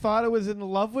 because she thought it was in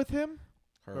love with him.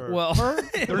 Her. Well,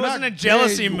 it They're wasn't not a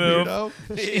jealousy gay, you move. weirdo.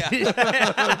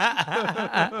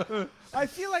 Yeah. I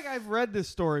feel like I've read this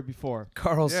story before.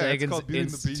 Carl Yeah, it's Sagan's called Beauty and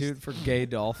the Institute for Gay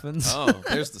Dolphins. Oh,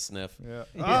 there's the sniff. Yeah.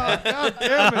 Oh, god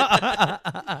damn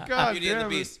it. God Beauty and the damn it.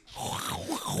 Beast.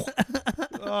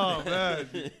 Oh man.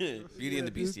 Beauty and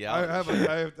the I Bestiality.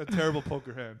 have a terrible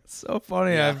poker hand. So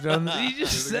funny Yeah. I've done this. You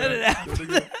just said it again. after Did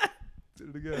it again. Did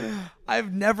it again.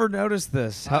 I've never noticed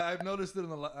this. I've noticed it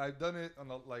I've done it on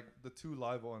the two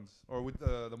live ones, or with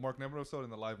the Mark Nemeth episode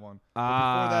and the live one. But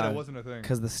before that, it wasn't a thing.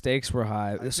 Because the stakes were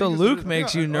high. I So think it's Luke the-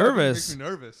 makes yeah, you it nervous. Makes me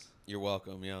nervous. You're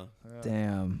welcome. Yeah. Yeah.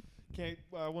 Damn.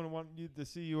 I wouldn't want you to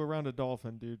see you around a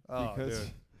dolphin, dude. Oh, Because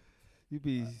dude. You'd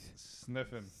be.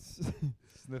 Sniffing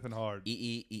hard.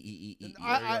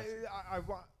 I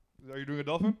want. Are you doing a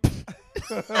dolphin? Is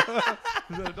that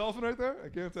a dolphin right there? I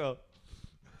can't tell.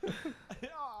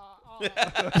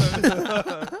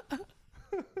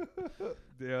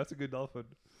 Yeah, that's a good dolphin.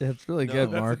 It's really No,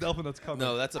 good, That's Mark. the dolphin that's coming.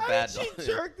 No, that's a How bad did she dolphin.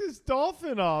 jerk this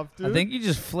dolphin off, dude? I think you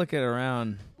just flick it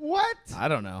around. What? I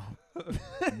don't know,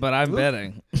 but I'm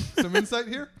betting. Some insight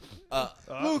here.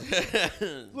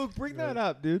 Luke, bring that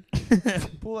up, dude.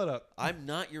 Pull that up. I'm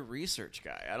not your research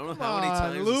guy. I don't know Come how many on,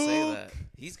 times to say Luke. that.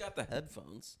 He's got the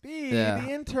headphones. Be Yeah. the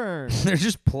intern. They're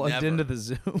just plugged Never. into the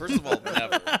Zoom. First of all,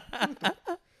 never.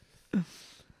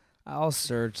 I'll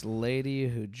search lady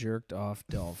who jerked off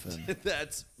dolphin.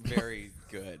 That's very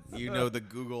good. You know the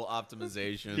Google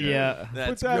optimization. Yeah.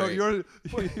 That's Put that-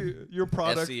 great. Your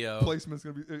product SEO. placement's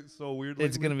gonna be so weird.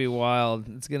 It's gonna be wild.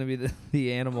 It's gonna be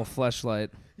the animal fleshlight.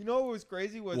 You know what was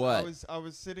crazy was What? I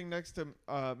was sitting next to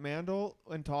Mandel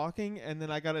and talking, and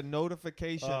then I got a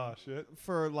notification Oh shit.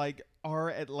 for like our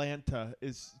Atlanta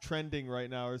is trending right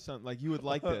now or something. Like you would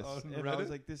like this, On and I was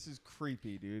Reddit? like, this is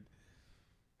creepy, dude.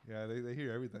 Yeah, they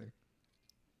hear everything.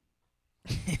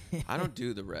 I don't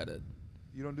do the Reddit.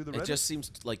 You don't do the It Reddit? just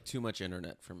seems like too much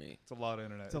internet for me. It's a lot of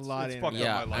internet. It's a lot of fucked up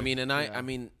Yeah, my life. I mean, and Yeah. I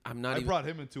mean, I'm not I even. brought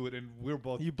him into it, and we're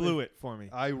both. You blew it for me.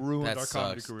 I ruined That our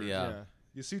comedy sucks, career. yeah.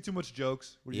 You see too much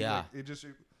jokes. Where you Yeah. like, it just.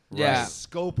 Yeah. The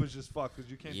scope is just fucked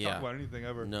because you can't Yeah. talk about anything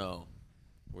ever. No.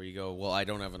 Where you go, well, I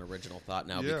don't have an original thought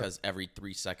now Yeah. because every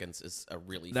 3 seconds is a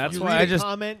really That's funny why You I read a just-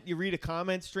 comment. You read a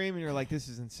comment stream, and you're like, this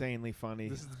is insanely funny.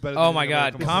 This is better. Oh than my anything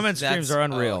ever God, come comment up streams That's- are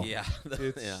unreal. Oh, yeah.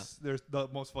 with. yeah. There's the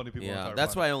most funny people. on the Yeah. entire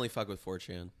That's why planet. I only fuck with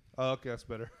 4chan. Oh, okay, that's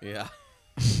better. Yeah.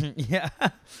 Yeah,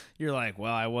 you're like,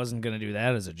 well, I wasn't gonna do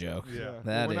that as a joke. Yeah.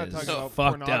 That we're not is talking so about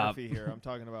fucked up. pornography here. I'm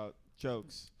talking about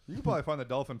jokes. You can probably find the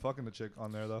dolphin fucking the chick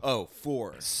on there though. Oh,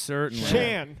 4. Certainly.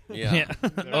 Chan. Yeah.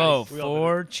 Oh, We all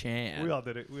did 4chan. We all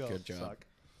did it. We all Good job.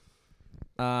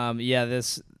 suck. Yeah,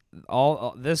 this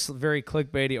very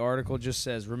clickbaity article just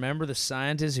says, "Remember the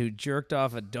scientist who jerked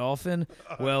off a dolphin?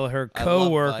 Well, her I love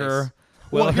coworker, Vice.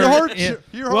 Well, her, you heard yeah, chi-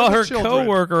 you heard well, the her children.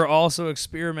 coworker also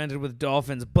experimented with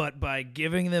dolphins, but by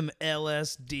giving them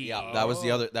LSD. Yeah, that was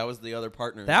the other. That was the other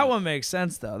partner. That one makes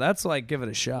sense though. That's like give it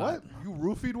a shot. What? You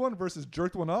roofied one versus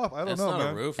jerked one off? I don't That's know, not man.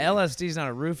 a roof. LSD's not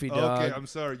a roofie, dog. Okay, I'm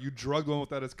sorry. You drugged one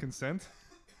without his consent?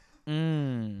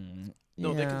 No,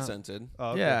 No, they consented. Oh,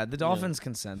 okay. Yeah, the dolphins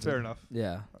consented. Fair enough.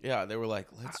 Yeah. Yeah, they were like,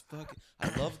 let's fucking.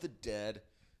 I love the dead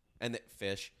and the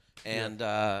fish. And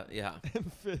yeah.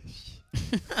 Fish.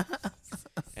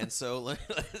 And so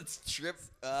let's trip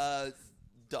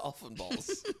dolphin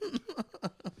balls.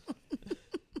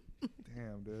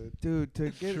 Damn, dude. Dude, to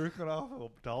get Jerking off a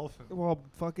dolphin. well,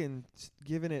 fucking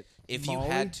giving it. If you Molly?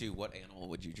 had to, what animal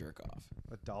would you jerk off?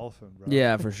 A dolphin, bro.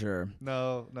 Yeah, for sure.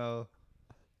 No.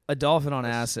 A dolphin on A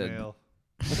acid. snail.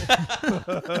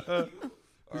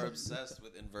 Are obsessed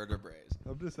with invertebrates.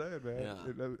 I'm just saying, man. Yeah. I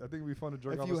think it'd be fun to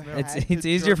jerk If off you a snail. had It's to it's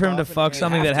easier for jerk him to off an fuck animal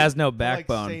something that have has to, no to, like,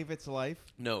 backbone. save its life.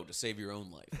 No, to save your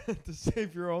own life. To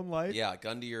save your own life. Yeah,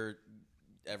 gun to your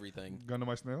everything. Gun to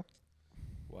my snail?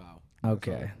 Wow.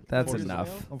 Okay, that's Force enough.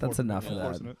 snail? That's enough I'm of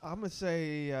forcing that. it. I'm gonna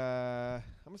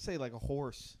say like a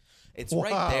horse. It's Wow.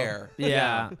 right there.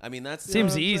 Yeah. I mean, that's You know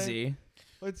Seems what I'm easy, saying?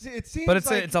 It seems but it's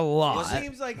like, it's a lot. Was It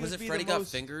seems like Was it'd it be Freddy the Got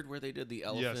most- Fingered where they did the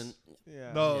elephant?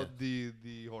 Yeah. No, Yeah.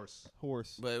 the horse.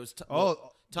 Horse. But it was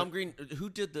Tom Green. Who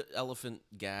did the elephant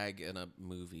gag in a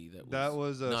movie that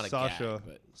was not Sasha. a gag,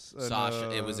 but And,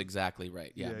 Sasha. It was exactly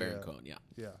right. Yeah, yeah, Baron yeah. Cohen. Yeah,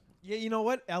 Yeah. Yeah, you know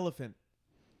what? Elephant.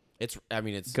 it's. I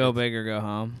mean, it's Go it's- big or go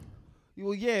home.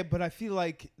 Well, yeah, but I feel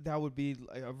like that would be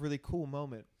like a really cool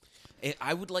moment.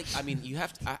 I would like. I mean, you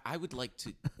have to. I would like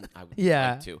to. I would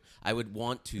Yeah. like to. I would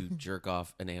want to jerk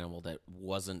off an animal that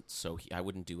wasn't so. I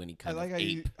wouldn't do any I kind like of how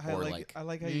you. ape or like. I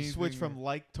like how you switch anything- from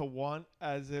like to want,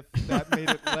 as if that made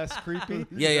it less creepy.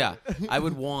 Yeah. I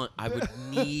would want. I would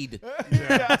need.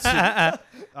 I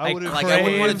would Like I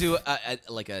would want to crave-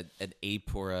 do like an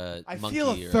ape or a I monkey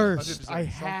feel a or thirst. I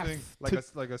have something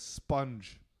like a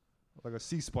sponge, like a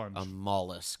sea sponge. a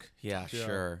mollusk. Yeah, Yeah.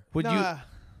 sure.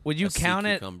 Would you A sea count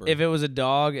it cucumber. if it was a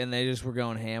dog and they just were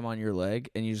going ham on your leg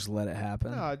and you just let it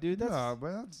happen? Nah, dude, that's Nah,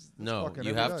 but that's No, fucking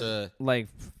you every have day. to. Like,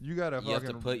 You gotta You have to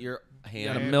fucking put your gotta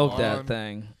hand. Hand milk on. that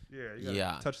thing. Yeah, you gotta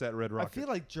Yeah. touch that red I rocket. feel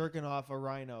like jerking off a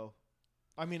rhino.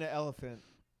 I mean, an elephant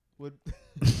would.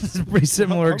 It's a pretty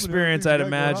similar How many experience, things I'd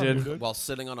you got going on, imagine. dude? While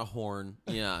sitting on a horn.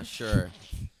 Yeah, sure.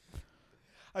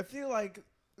 I feel like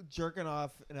jerking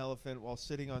off an elephant while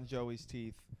sitting on Joey's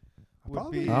teeth would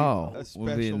Probably- be Oh, a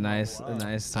would be a special nice, moment. a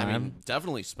nice I time. mean,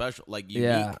 definitely special. Like unique.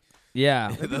 yeah,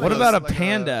 yeah. Maybe What like about a like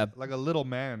panda? like a little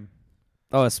man.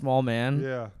 Oh, a small man.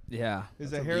 Yeah, Yeah.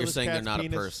 Is a You're hairless saying they're cat's not a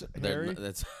penis person. hairy?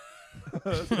 That's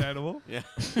that's an animal. yeah.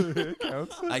 It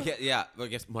counts. I get yeah. I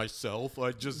guess myself.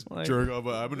 I just Like- jerk off.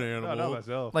 I'm an No, animal. not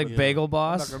myself. Like Yeah. Bagel I'm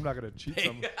Boss. not gonna cheat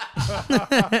someone.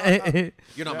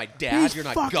 You're not my dad. He's You're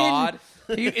not fucking- God.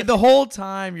 The whole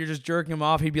time you're just jerking him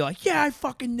off, he'd be like, "Yeah, I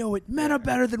fucking know it. Men are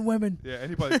better than women." Yeah,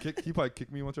 he probably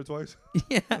kicked me once or twice.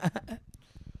 Yeah.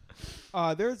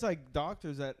 There's like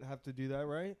doctors that have to do that,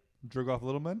 right? Jerk off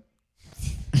little men.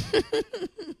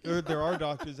 There are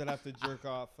doctors that have to jerk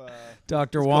off.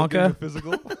 Dr. It's called getting Wonka.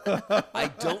 Physical. I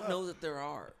don't know that there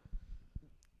are.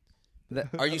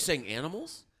 Are you saying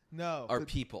animals No. or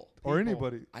people? or People.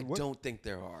 anybody. I What? don't think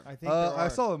there are. I think there are. I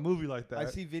saw a movie like that. I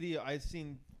see video. I've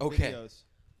seen Okay. videos.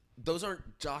 Those aren't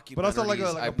documentaries. But also like a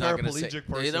I'm not gonna say-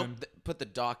 paraplegic They don't person. put the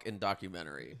doc in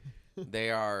documentary.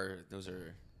 Those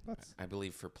are, That's- I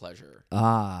believe, for pleasure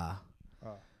Ah.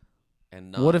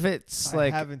 and What if it's I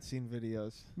like haven't seen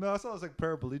videos. No, I saw this like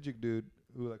paraplegic dude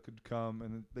who like could come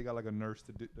and they got like a nurse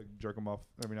to like, jerk him off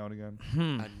every now and again.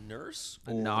 a nurse?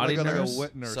 A or naughty like nurse? a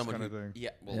wet nurse Someone kind of who, thing. yeah.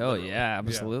 Well, Oh literally. yeah,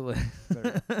 absolutely.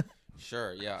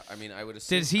 Sure. Yeah. I mean, I would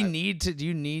assume. Does he I- need to? Do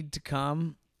you need to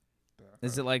come?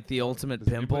 Is it like the ultimate Does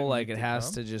anybody pimple? Like need it to has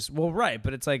come? to just. Well, right,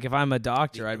 but it's like if I'm a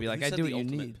doctor, I'd be like, Who I said do the what you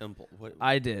ultimate need. Pimple? What?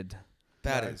 I did.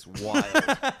 That Nice. is wild.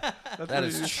 That's That what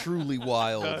is he- truly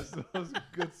wild. That was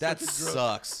good. That such a gross-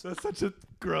 sucks. That's such a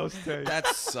gross take. That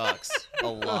sucks a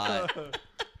lot.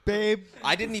 Babe,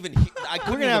 I didn't even. I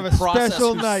couldn't gonna have even a process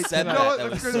special who night said tonight. You know that. what? That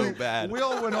That's was crazy. so bad. We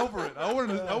all went over it. I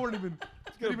wouldn't even.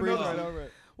 gonna even breathe know right that. over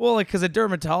it. Well, like, because a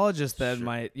dermatologist then Sure.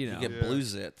 might, you You know. get Yeah. blue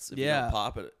zits if Yeah. you don't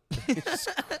pop it.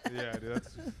 Yeah, dude.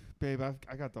 That's, Babe,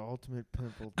 I got the ultimate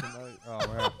pimple tonight. oh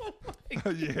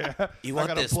man. Yeah. You I want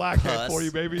got this a blackhead pus? for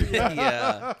you, baby.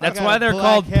 Yeah. That's I got why a they're black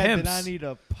called head that pimps. I need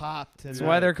a pop tonight. That's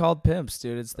why they're called pimps,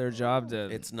 dude. It's their job to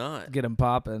It's not. get them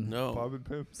popping. No, Poppin'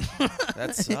 pimps.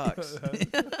 that sucks.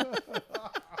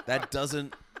 That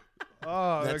doesn't.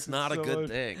 Oh, That's not a so good much.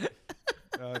 thing.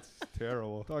 That's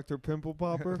terrible. Dr. Pimple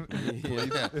Popper.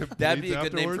 Yeah. It That'd be bleeds a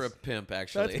good name for a afterwards. pimp,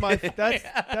 actually.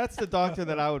 That's the doctor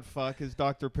that I would fuck is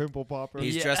Dr. Pimple Popper.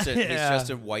 He's Yeah. dressed in Yeah.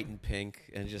 white and pink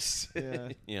and just Yeah.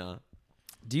 yeah.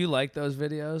 Do you like those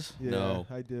videos? Yeah, No.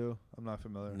 I do. I'm not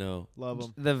familiar. No. Love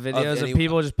them. The videos of any-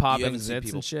 people just you popping haven't seen zits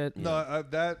people- and shit? Yeah. No, I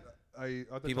thought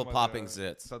People you're talking popping about,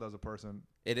 zits. I thought that was a person,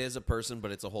 It is a person,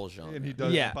 but it's a whole genre. and he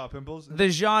does Yeah. pop pimples. The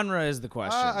genre is the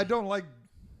question. I don't like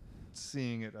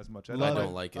seeing it as much. I Love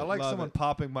don't like it. I like Love someone it.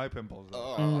 popping my pimples.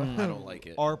 though. Mm. I don't like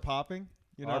it. Are popping?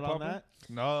 You're Are not on popping? that?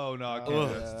 No, I can't. Ugh.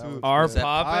 That's too. Are Is that-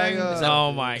 popping? I,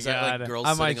 Oh my Is that god! like girls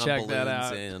I might sitting on check that balloons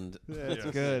out. and Yeah, it's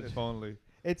Yes, good. If only.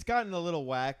 It's gotten a little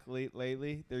whack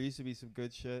lately. There used to be some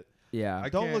good shit. Yeah. I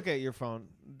Don't can't- look at your phone.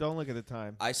 Don't look at the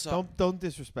time. I saw. Don't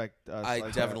disrespect us. I like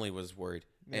that. definitely was worried.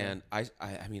 Yeah. And I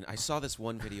mean, I saw this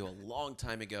one video a long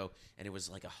time ago, and it was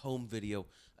like a home video,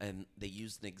 and they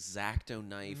used an X-Acto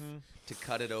knife to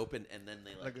cut it open, and then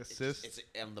they Like it assist? It's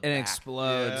on the It back.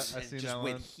 explodes. Yeah, I And seen just that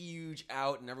went one. huge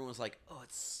out, and everyone was like, "Oh,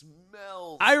 it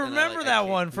smells." I And remember like, that can't-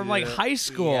 one from like Yeah. high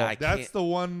school. Yeah, I That's can't- the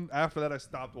one. After that, I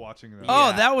stopped watching them.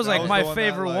 Oh, Yeah. that was That like was my the one that,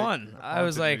 favorite like, one. I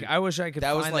was haunted like, me. I wish I could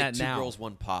That was find like that two now. girls,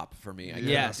 one pop for me. I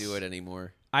Yes. can't do it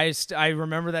anymore. I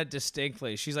remember that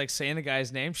distinctly. She's like saying the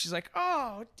guy's name. She's like,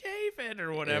 "Oh, David"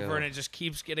 or whatever, Ew. and it just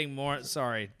keeps getting more.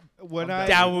 Sorry. When I'm I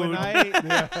down. when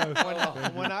Dawood. I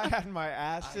when I had my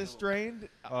asses drained,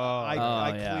 Oh. I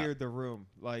Oh, yeah. cleared the room.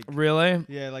 Like Really?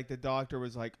 yeah, like the doctor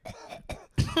was like,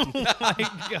 Oh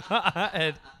my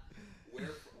god.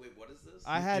 Wait, what is this?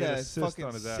 I had He had a a cyst fucking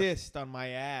on his ass. cyst on my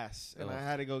ass, and Ugh. I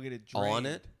had to go get it drained. On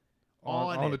it?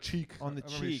 On the it. cheek. On the I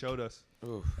remember he cheek. showed us.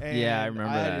 Oof. And Yeah, I remember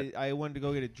had that. to- I went to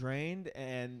go get it drained,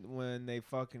 and when they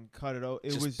fucking cut it out,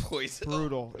 it Just was poison.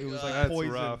 brutal. Oh It my was God. like That's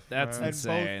poison. rough. That's man. And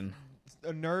both- insane.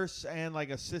 A nurse and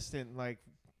like assistant like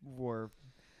were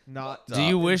not. Fucked Do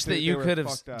you up. wish They- that you they were could have?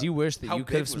 fucked up. Do you wish that How you could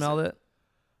big have was smelled it?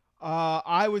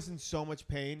 I was in so much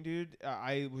pain, dude.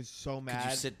 I was so Could mad.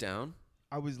 you sit down?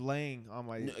 I was laying on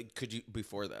my. No, could you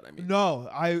before that? I mean, No,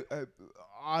 I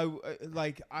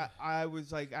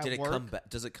was like at did it work. come back?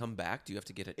 Does it come back? Do you have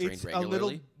to get it drained It's a regularly?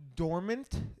 little dormant.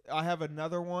 I have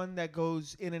another one that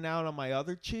goes in and out on my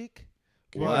other cheek.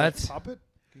 Can you, What? like, pop it?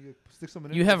 Can you stick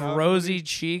something in You it have without rosy moving?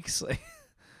 cheeks, like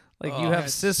Oh, you have It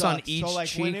cysts on sucks. each so, like,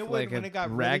 cheek, when it, like when a it got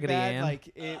really raggedy bad, Ann.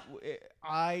 like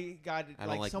I got it. I don't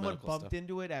Like like someone medical bumped stuff.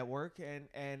 into it at work,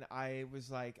 and I was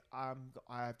like, I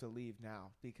have to leave now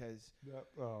because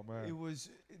Oh man. it was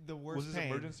the worst Was this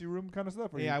pain. emergency room kind of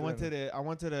stuff? Or Yeah, you I went did to it?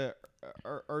 the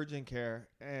urgent care,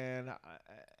 and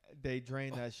they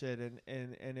drained that shit, and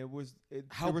it was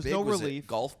How there was big no was relief. it?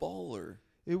 Golf ball or?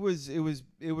 It was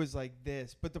like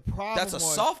this, but the problem That's a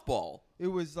was, softball. It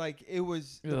was like the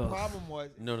Ugh. problem was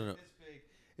No. this big.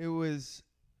 It was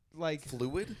like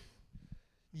Fluid?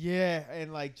 yeah,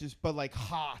 and like just but like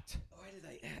hot, Why did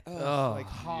I? Oh. like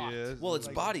hot, Yeah, Well, it's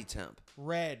like body temp.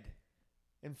 red,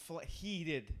 and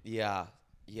heated. Yeah.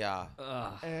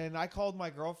 Ugh. And I called my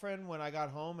girlfriend when I got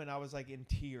home, and I was like in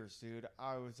tears, dude.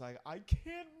 I was like, I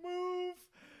can't move.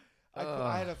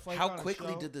 I had a flight. How on a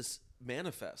quickly show. did this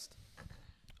manifest?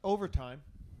 Overtime?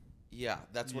 Yeah,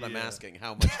 that's what I'm Yeah. asking.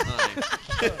 How much time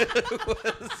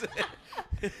was it?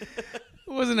 It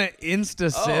wasn't an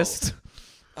insta-cyst.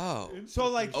 Oh, So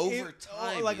like Over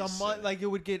time, like you a month, said. like it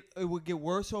would get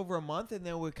worse over a month, and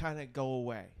then it would kind of go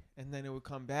away, and then it would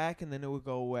come back, and then it would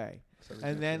go away,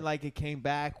 and then like it came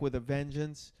back with a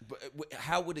vengeance. but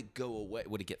how would it go away?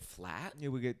 Would it get flat? It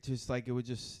would get just like it would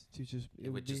just It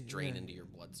would just be- drain yeah. into your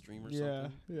bloodstream or Yeah,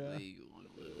 something. yeah.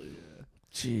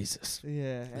 Jesus.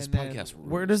 Yeah, This and then podcast.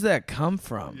 Where does that come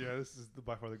from? Yeah, this is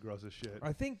by far the grossest shit.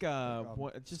 I think just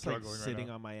like struggling right sitting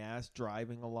now. on my ass,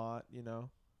 driving a lot, you know.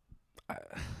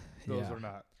 Those Yeah. are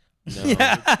not. No,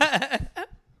 Yeah.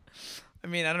 I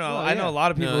mean, I don't know. Well, I know yeah. a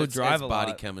lot of people no, who it's drive a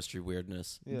body lot. chemistry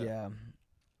weirdness. Yeah.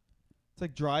 It's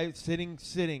like sitting.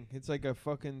 It's like a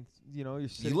fucking, you're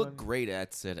sitting. You look on, great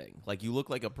at sitting. Like you look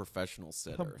like a professional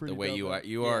sitter. The pretty way dumb, you man. are,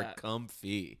 you are Yeah.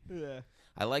 comfy. Yeah.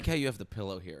 I like how you have the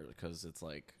pillow here because it's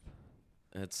like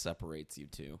it separates you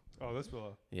two. Oh, this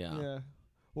pillow. Yeah, Yeah.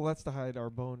 Well, that's to hide our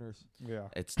boners. Yeah.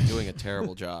 it's doing a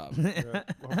terrible job. Yeah.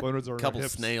 Our boners are A in couple our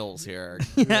hips. snails here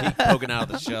keep poking out of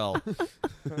the shell.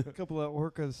 A couple of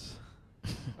orcas.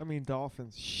 I mean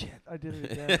dolphins. Shit, I did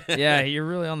it again. Yeah, you're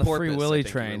really on the Porpoise, Free I Willy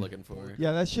think you were train. looking for.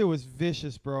 Yeah, that shit was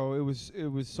vicious, bro. It was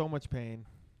so much pain.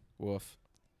 Woof.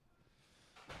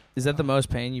 Is that the most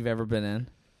pain you've ever been in?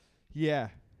 Yeah.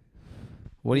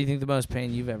 What do you think the most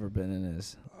pain you've ever been in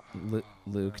is?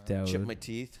 Luke Chipped Dowd. my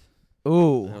teeth.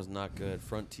 Ooh. That was not good.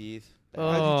 Front teeth.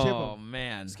 How'd you chip Oh 'em?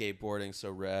 man. Skateboarding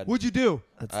so red. What'd you do?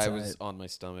 That's I tight. was on my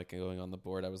stomach and going on the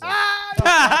board. I was like,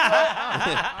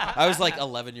 I was like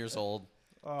 11 years old.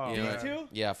 Oh, You know, man. too?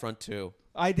 Yeah, front two.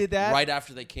 I did that. Right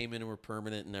after they came in and were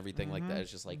permanent and everything like that.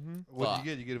 It's just like, What fuck. did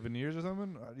you get? You get a veneers or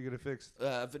something? Or you get it fixed?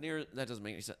 Veneer, that doesn't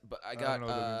make any sense. But I I got, don't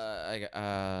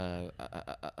know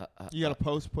what You got a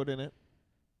post put in it.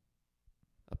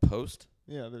 a post?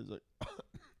 Yeah, there's like.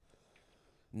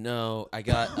 No, I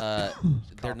got, they're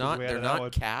Coppers not, way out they're of that one.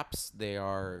 not caps. They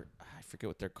are, I forget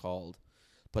what they're called,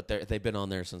 but they've been on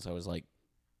there since I was like,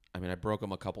 I mean, I broke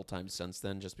them a couple times since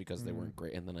then just because they weren't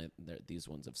great. And then these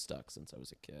ones have stuck since I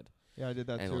was a kid. Yeah, I did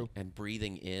that And, too. and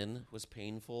breathing in was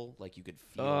painful. Like you could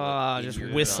feel it in just your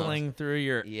gums. whistling through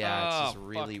your. Yeah, it's just Oh,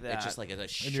 really, fuck it's just that. like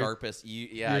the your- sharpest.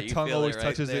 Yeah, Your you tongue feel always it right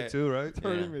touches there. it too, right? It's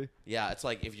hurting me. Yeah, it's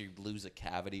like if you lose a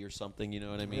cavity or something, you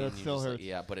know what I mean? Yeah, it You still just, like, hurts.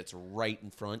 yeah, but it's right in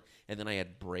front. And then I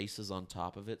had braces on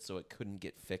top of it, so it couldn't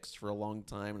get fixed for a long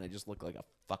time, and I just looked like a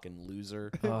fucking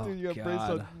loser. Oh, Dude, you got God. braces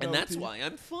on And no that's teeth. why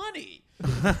I'm funny.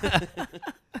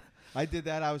 I did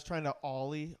that. I was trying to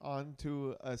ollie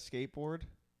onto a skateboard.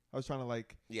 I was trying to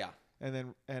like, Yeah.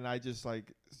 and I just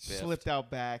like Biffed. slipped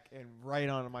out back and right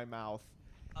onto my mouth.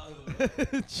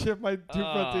 Chipped my two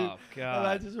front teeth. Oh God. And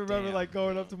I just remember damn. like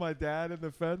going up to my dad in the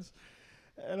fence,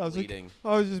 and I was Bleeding.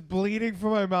 like, I was just bleeding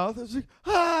from my mouth. I was like,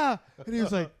 ah, and he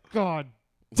was like, God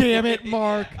damn it,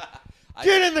 Mark,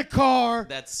 get in the car.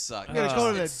 That sucks. I gotta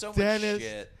go to It's the so much dentist.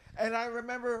 shit. And I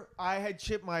remember I had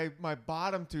chipped my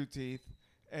bottom two teeth,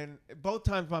 and both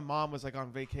times my mom was like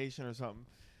on vacation or something.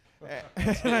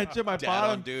 And I chipped my Dad bottom,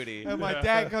 on duty. and my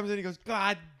dad comes in, he goes,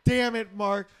 God damn it,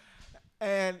 Mark.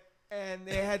 And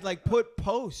they had like put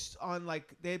posts on,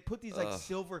 like they had put these like Ugh.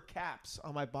 silver caps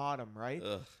on my bottom, right?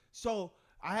 Ugh. So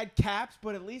I had caps,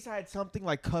 but at least I had something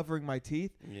like covering my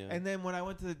teeth. Yeah. And then when I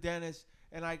went to the dentist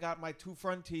and I got my two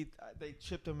front teeth, they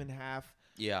chipped them in half.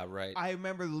 Yeah, right. I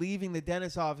remember leaving the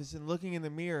dentist's office and looking in the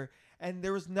mirror, and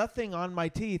there was nothing on my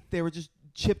teeth. They were just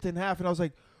chipped in half. And I was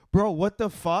like, bro, what the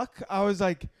fuck? I was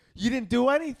like, you didn't do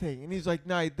anything. And he's like,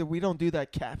 no, we don't do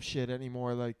that cap shit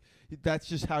anymore. Like, that's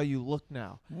just how you look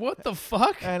now. What the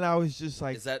fuck? And I was just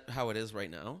like, Is that how it is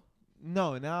right now?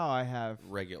 no, now I have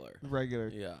Regular. regular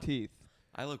Yeah. teeth.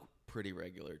 I look pretty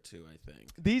regular too, I think.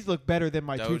 These look better than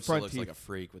my two Doge front looks teeth. like a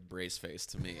freak with brace face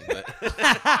to me, but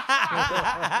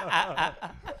I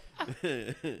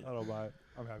don't mind.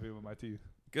 I'm happy with my teeth.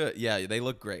 good. Yeah, they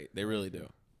look great. They really do.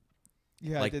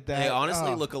 yeah, Like I did that. they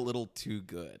honestly Ah, look a little too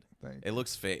good. Thank It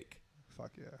looks fake.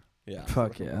 Fuck yeah. Yeah.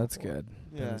 Fuck yeah, that's good.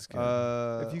 Yeah. That's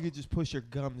good. If you could just push your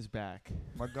gums back.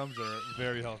 My gums are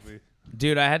very healthy.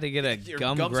 Dude, I had to get a Your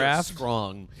gum gums are graft.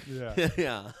 strong. Yeah.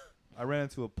 Yeah. I ran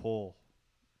into a pole.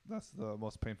 That's the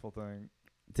most painful thing.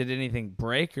 Did anything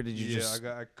break, or did you just?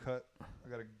 I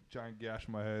got a giant gash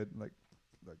in my head, like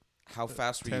How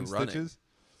fast were 10 you running? stitches.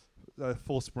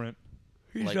 Full sprint.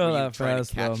 You Like, go were you that trying fast,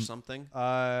 to catch though. something?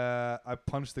 I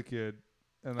punched the kid,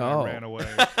 and then Oh. I ran away.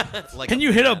 Like Can a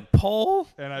you hit a man. pole?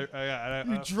 And I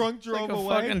You drunk drove Like a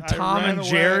away. fucking I Tom ran and away,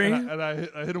 Jerry. and I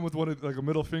hit him with one like a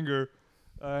middle finger,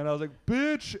 and I was like,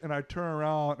 "Bitch!" And I turn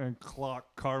around and clock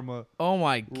Karma Oh my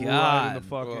right in god! the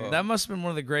fucking. That must have been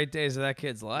one of the great days of that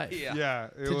kid's life. yeah,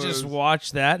 it To was, just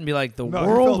watch that and be like, the No, he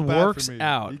world felt bad for works me.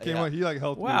 out. He came Yeah. out. He like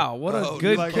helped me. Wow, what Oh, a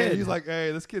good like, kid! He's like,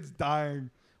 "Hey, this kid's dying."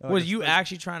 And Was like, you like,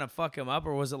 actually trying to fuck him up,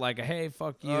 or was it like a hey,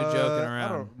 fuck you, joking I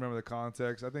around? don't remember the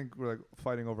context. I think we're like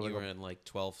fighting over You like. were in like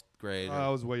 12th grade. I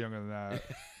was way younger than that.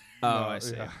 Oh, No, I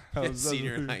see. Yeah,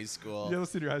 Senior in high school. Yeah, I was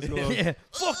senior high school. Yeah,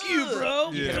 fuck you, bro.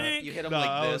 You hit Yeah. him, you hit him Nah, like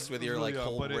I this was- with I your was like really young,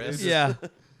 whole but it- wrist. it's Yeah.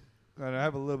 And I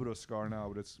have a little bit of scar now,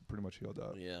 but it's pretty much healed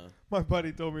up. Yeah. My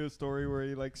buddy told me a story where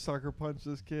he like sucker punched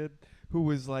this kid who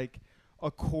was like a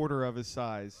quarter of his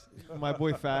size. My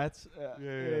boy Fats. Yeah.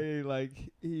 He like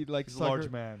He's a sucker,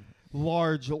 large man.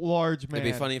 large man. It'd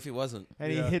be funny if he wasn't.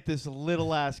 And Yeah. he hit this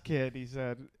little ass kid. He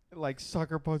said, like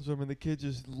sucker punched him, and the kid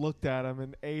just looked at him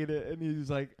and ate it. And he was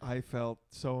like, I felt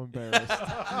so embarrassed.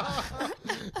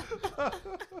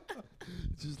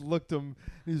 Just looked him.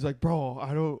 He was like, bro,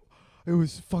 I don't. It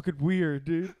was fucking weird,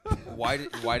 dude. Why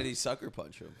did he sucker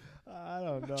punch him? I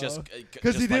don't know. Just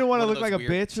Because he didn't want to one of look like those a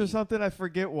weird bitch or something. I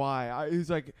forget why. He was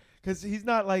like, because he's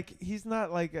not like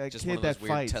a Just one kid of those that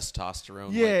weird fights. testosterone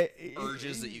Yeah, like,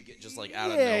 urges that you get just like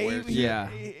out yeah, of nowhere. Yeah.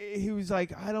 He was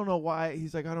like, I don't know why.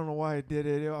 He's like, I don't know why I did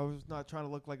it. I was not trying to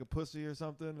look like a pussy or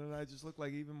something, and I just looked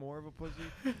like even more of a pussy.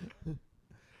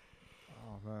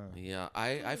 Oh man. Yeah,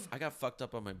 I got fucked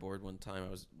up on my board one time. I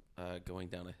was going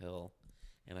down a hill,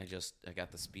 and I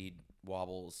got the speed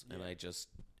wobbles, and I just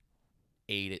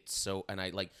ate it and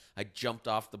I jumped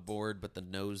off the board, but the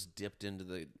nose dipped into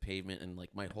the pavement, and like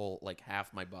my whole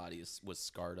half my body was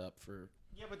scarred up for.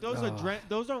 Yeah, but those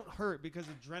those don't hurt because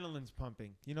adrenaline's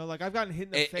pumping. You know, like I've gotten hit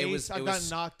in the It face. was- I've gotten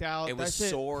knocked out. It That was shit-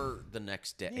 sore the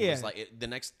next day. Yeah. It was like the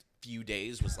next few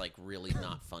days was like really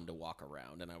not fun to walk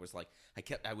around, and I was like,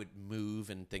 I would move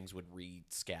and things would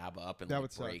scab up and That like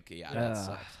would suck. break. Yeah, that Ugh.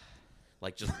 sucked.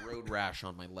 Like just road rash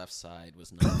on my left side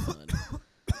was not fun.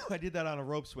 I did that on a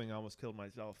rope swing. I almost killed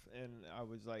myself, and I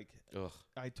was like, Ugh.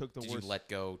 I took the Did worst. you let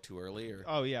go too early or?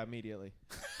 Oh yeah, immediately.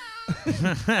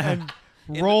 And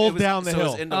rolled down the so it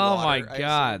was hill. into Oh water, my I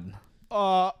assume?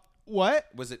 god! What?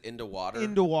 Was it into water?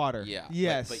 Into water. Yeah.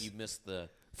 Yes. But you missed the.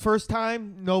 First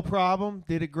time, no problem.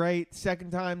 Did it great.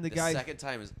 Second time, the The guy second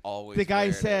time is always. the guy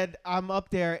where said, I'm up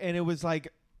there, and it was like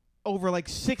over like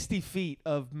 60 feet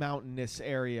of mountainous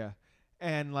area.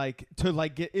 And like to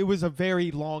like get, it was a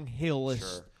very long hill. Sure.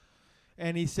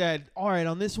 And he said, all right,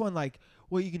 on this one, like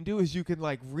what you can do is you can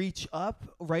like reach up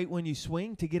right when you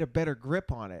swing to get a better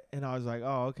grip on it. And I was like,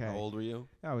 oh, okay. How old were you?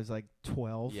 I was like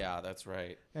 12. Yeah, that's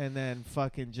right. And then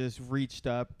fucking just reached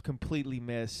up, completely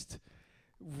missed,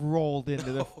 rolled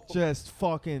into the, just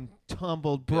fucking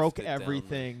tumbled, broke Biffed it down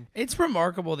everything. It's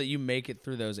remarkable that you make it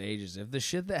through those ages. If the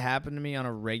shit that happened to me on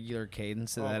a regular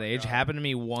cadence at Oh that my age God. happened to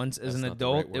me once as That's an not the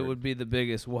adult, right it word. would be the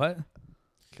biggest. What?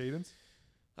 Cadence.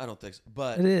 I don't think so.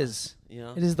 But It is. you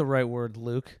know, It is the right word,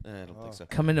 Luke. I don't think so.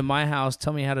 Come into my house,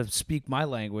 tell me how to speak my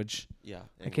language. Yeah.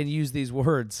 I can use these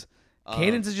words.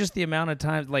 Cadence Um, is just the amount of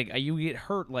times, like, you get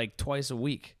hurt like twice a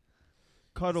week.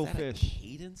 Cuttlefish.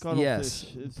 Cadence? Cuttlefish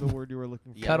Yes. is the word you were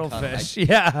looking for. Yeah, Cuttlefish.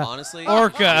 Yeah. Honestly,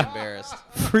 Orca. I'm embarrassed.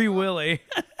 Free Willy.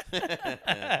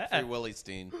 Free Willie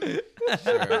Steen.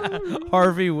 Sure.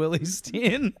 Harvey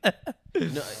Willestein.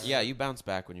 No, yeah, you bounced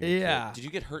back when you were a Yeah. kid. Did you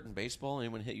get hurt in baseball?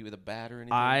 Anyone hit you with a bat or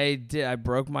anything? I did. I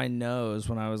broke my nose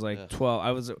when I was like Ugh. 12.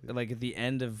 I was like at the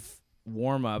end of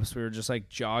warm-ups. We were just like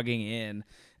jogging in,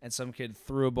 and some kid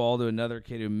threw a ball to another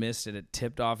kid who missed it. It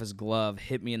tipped off his glove,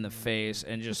 hit me in the face,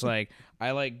 and just like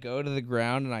I like go to the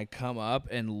ground and I come up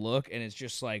and look, and it's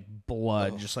just like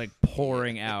blood, just like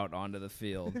pouring out onto the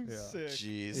field. Yeah. Sick.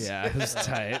 Jeez. Yeah, it was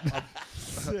tight.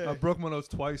 I broke my nose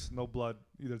twice, no blood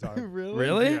either time. Really?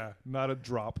 Really? Yeah, not a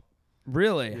drop.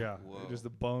 Really? Yeah, Whoa. just a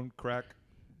bone crack.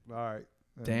 All right.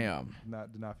 And Damn.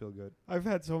 Did not feel good. I've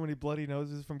had so many bloody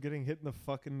noses from getting hit in the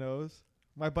fucking nose.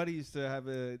 My buddy used to have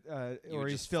You or would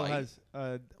he just still fight?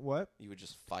 has, what? You would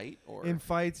just fight, or In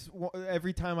fights,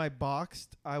 every time I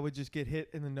boxed, I would just get hit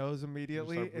in the nose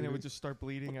immediately, start and it would bleeding? just start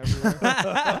bleeding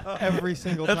everywhere. Every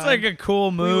single That's time. like a cool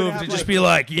would move have, to just like- be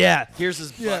like, yeah, here's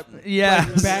his Yeah. button. yeah.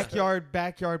 Like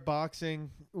backyard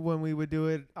boxing. When we would do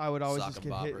it, I would always Sock just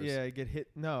and get hit. boppers. Yeah, get hit.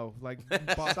 No, like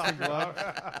boxing glove.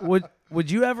 Would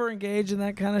you ever engage in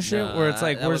that kind of shit Nah, where it's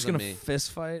like that we're just wasn't gonna me.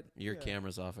 fist fight? Your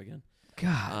camera's off again.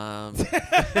 God, Um,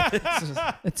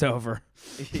 it's over.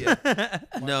 yeah.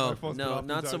 my phone's been No, off the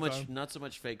not so entire much. time. Not so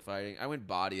much fake fighting. I went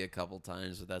body a couple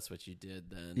times, but that's what you did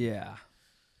then. Yeah.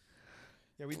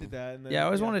 Yeah, we did that. And then, Yeah, I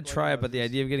always wanted to like, try it, but the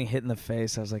just- idea of getting hit in the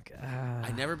face, I was like, ah.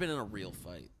 I never been in a real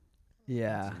fight.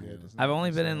 Yeah. Yeah, it doesn't I've only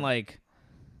make been in sense. like,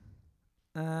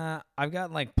 I've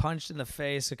gotten like punched in the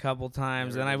face a couple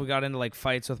times, and I got into like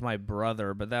fights with my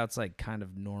brother, but that's like kind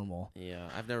of normal. Yeah,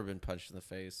 I've never been punched in the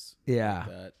face. Yeah. like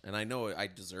that. And I know I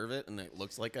deserve it, and it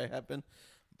looks like I have been,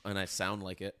 and I sound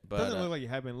like it. It But doesn't look like you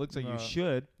have been. It looks like No. you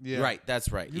should. Yeah. right,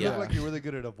 that's right. You yeah, look like you're really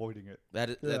good at avoiding it.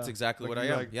 that's Yeah. exactly Like what I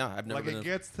you am. like- Yeah, I've never Like been. it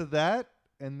gets to that,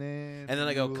 and then and then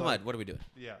I go, you, come like- on, what are we doing?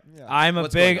 Yeah. Yeah. I'm a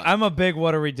What's going big, on? I'm a big.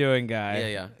 What are we doing, guy? Yeah,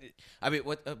 yeah. I mean,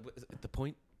 what the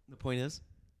point? The point is,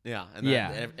 yeah, and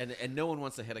Yeah. and no one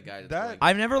wants to hit a guy. That's That- going,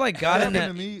 I've never like That got happened into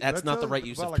to me. that's That not the tells right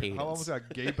use about, of like, cadence. How I almost got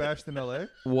gay bashed in LA.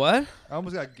 what? I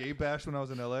almost got gay bashed when I was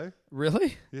in LA.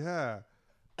 Really? Yeah.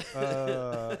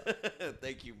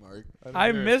 Thank you, Mark.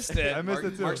 I missed it. I missed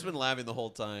Mark, it too. Mark's been laughing the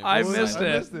whole time. I It was- missed I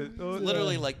it. missed it. It was-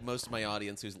 Literally, like most of my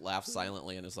audience who laughs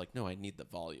silently and is like, "No, I need the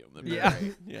volume." That'd be Yeah.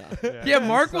 great. Yeah. Yeah, it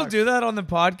Mark will sucks. do that on the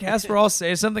podcast where I'll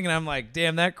say something and I'm like,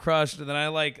 damn, that crushed. And then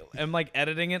I'm like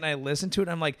editing it and I listen to it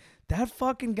and I'm like, that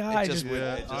fucking guy It just just went-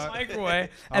 went it the just- microwave.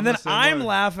 I'm And the then same I'm way.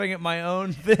 laughing at my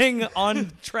own thing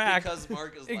on track. Because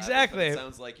Mark is laughing, Exactly. but it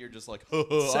sounds like you're just like,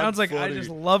 Sounds like I just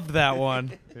loved that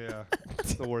one. Yeah.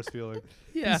 It's the worst feeling.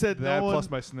 Yeah. He said That no plus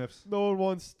one, my sniffs. no one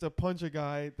wants to punch a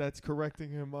guy that's correcting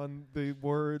him on the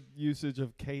word usage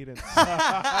of cadence. See,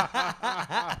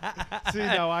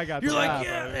 now I got You're the like, laugh.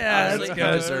 yeah, yeah, Honestly, that's you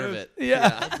good. deserve it. Yeah.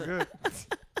 That's good.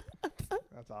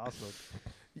 That's awesome.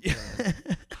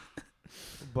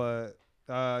 But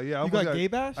yeah, I You almost got gay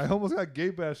bash? I almost got gay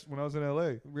bashed when I was in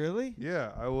LA. Really?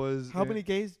 Yeah, I was. How many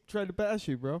gays tried to bash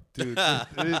you, bro? Dude,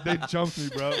 they jumped me,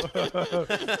 bro.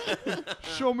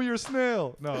 Show me your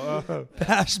snail. No.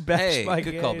 Bash Hey, by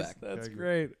good gays. callback. That's Thank you.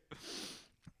 great.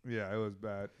 Yeah, it was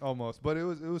bad. Almost, but it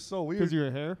was so weird Because of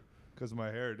your hair? because of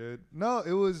my hair, dude. No,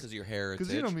 it was Because your heritage.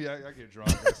 because you know me. I get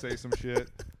drunk. I say some shit,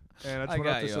 and I just I went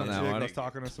got up to you some on chick. that I one. was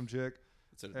talking to some chick,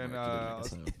 It's an and American I was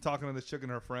accent. talking to this chick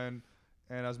and her friend,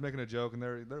 and I was making a joke, and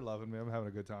they're loving me. I'm having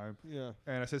a good time. Yeah.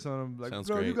 And I said something like, Sounds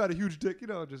 "Bro, you great. got a huge dick,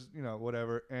 just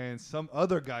whatever." And some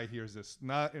other guy hears this,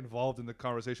 not involved in the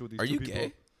conversation with these Are two you people.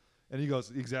 gay? And he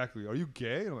goes, "Exactly. Are you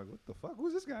gay?" And I'm like, "What the fuck?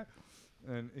 Who's this guy?"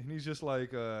 And he's just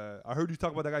like, "I heard you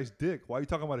talk about that guy's dick. Why are you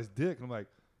talking about his dick?" And I'm like,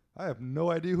 "I have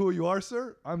no idea who you are,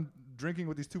 sir. I'm drinking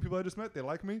with these two people I just met. They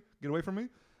like me. Get away from me." And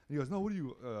he goes, "No, what are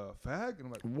you, fag?" And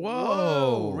I'm like,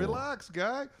 Whoa. relax,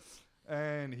 guy."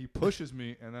 And he pushes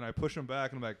me, and then I push him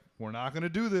back, and I'm like, "We're not gonna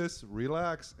do this.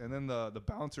 Relax." And then the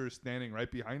bouncer is standing right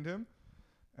behind him,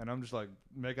 and I'm just like,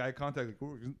 make eye contact, like,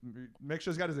 "Ooh, make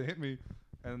sure this guy doesn't hit me."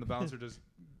 And then the bouncer just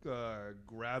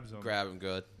grabs him. Grab him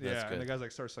good. That's Yeah, good. and the guy's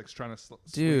like starts like trying to swing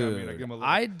at me, and I Dude, give him a little.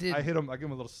 I did. I hit him. I give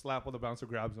him a little slap while the bouncer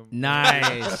grabs him.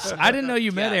 Nice. I didn't know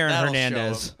you met Yeah, Aaron that'll show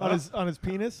Hernandez. him. On his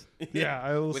penis? Yeah,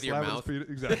 I will With your slap mouth? his feet.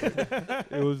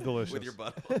 Exactly. It was delicious. With your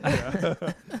butt.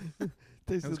 Yeah.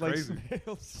 Tasted That's like crazy.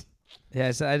 snails.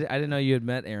 Yeah, so I didn't know you had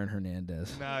met Aaron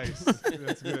Hernandez. Nice.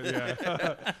 That's good.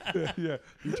 Yeah. Yeah.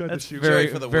 You tried That's to shoot. very,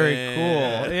 for the very win.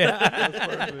 cool. Yeah. That's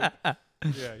perfect. Yeah.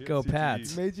 he had Go CTE.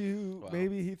 Pats. Made you, Wow.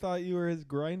 maybe he thought you were his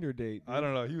grinder date. I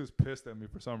don't know. He was pissed at me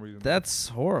for some reason. That's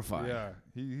horrifying. Yeah.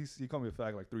 He called me a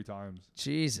fag like 3 times.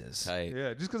 Jesus. Tight.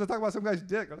 Yeah. Just because I talk about some guy's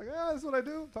dick. I was like, yeah, that's what I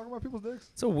do. Talk about people's dicks.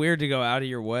 It's so weird to go out of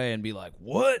your way and be like,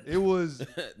 what? It was.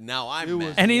 Now I'm It was-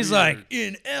 mad. And he's weird. like,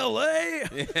 in L.A.,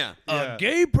 yeah. Yeah. a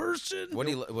gay person? What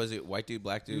do you, was it? White dude,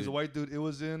 black dude? He was a white dude. It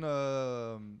was in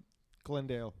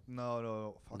Glendale.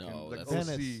 no, fucking No, like that's-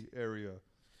 OC Venice. area.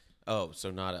 Oh, so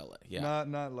not LA. Yeah.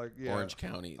 Not like yeah. Orange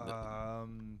County.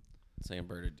 San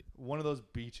Bernardino. One of those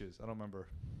beaches. I don't remember.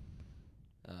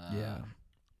 Yeah.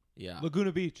 Yeah.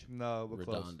 Laguna Beach. No, but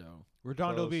close. Redondo.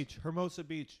 Redondo Close. Beach. Hermosa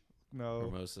Beach. No.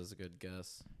 Hermosa's a good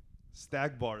guess.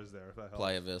 Stag Bar is there. If that helps.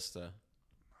 Playa Vista.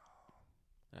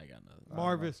 I got nothing.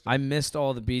 Mar Vista. I missed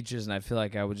all the beaches, and I feel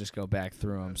like I would just go back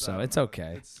through them, I so don't it's know.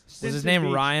 okay. It's Was his Stinson name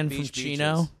Beach. Ryan from Beach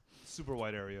Chino? beaches. super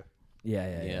white area.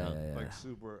 Yeah. Like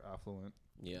super affluent.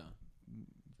 Yeah.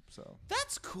 So.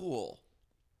 That's cool.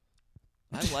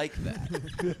 I like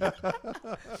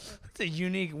that. It's a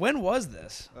unique. When was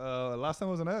this? Last time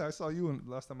I was in LA, I saw you.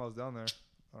 Last time I was down there.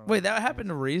 I don't know. Wait, that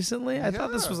happened recently? I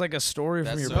thought this Yeah. was like a story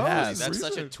from That's your so No, funny. past. That's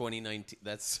such a recent. 2019.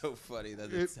 That's so funny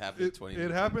that it's happened in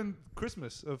 2019. It happened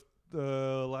Christmas of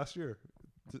last year.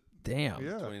 Damn.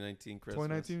 Yeah. 2019 Christmas.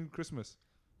 2019 Christmas.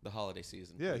 The holiday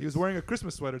season. Yeah, he please. was wearing a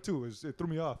Christmas sweater too. It threw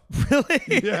me off. Really?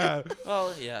 Yeah,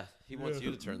 Well, yeah. He wants Yeah.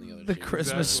 you to turn the other The cheek.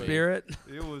 Christmas Exactly. spirit.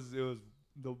 it was the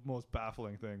most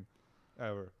baffling thing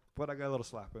ever. But I got a little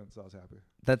slap in, so I was happy.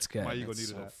 That's good. My ego That's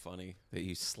needed so that. funny that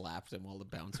you slapped him while the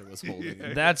bouncer was holding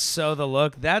him. That's so the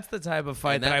look. That's the type of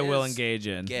fight And that that I will is engage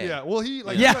in. gay. Yeah, well, he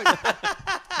like, Yeah. he,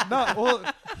 like no,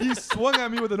 well, he swung at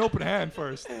me with an open hand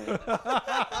first.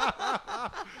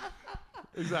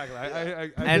 Exactly.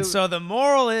 I And did- so the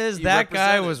moral is You that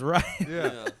guy represented. was right. yeah.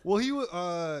 Yeah. Well,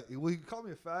 he called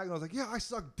me a fag, and I was like, yeah, I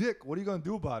suck dick. What are you gonna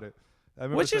do about it? I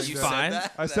remember Which is saying You that. fine. said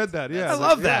that? I said that. Yeah, I was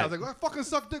love like, that. Yeah, I was like, I fucking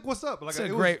suck dick. What's up? Like, It's a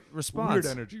it was great response. Weird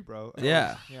energy, bro.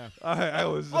 Yeah. Yeah. I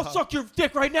was. I'll suck your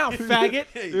dick right now, faggot.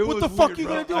 It What was the fuck weird, you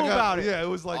bro. gonna do I got- about it? Yeah, it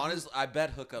was like. Honestly, I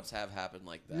bet hookups have happened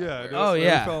like that. Yeah. where- that's Oh, where we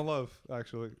yeah. fell in love,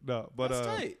 actually. No, but That's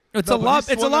tight. It's no, a but he lot. It's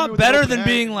a swung at me lot with an better open than hand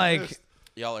being and like. missed.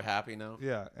 Y'all are happy now?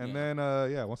 Yeah, and Yeah.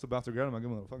 then once the bouncer grabbed him, I gave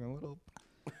him a fucking little.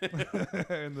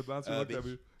 And the bouncer looked at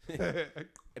me.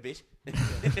 A bitch.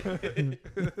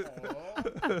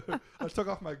 I took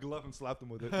off my glove and slapped him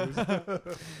with it. It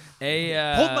was-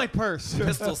 A Hold my purse.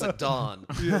 Pistols at dawn.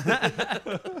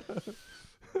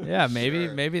 yeah, maybe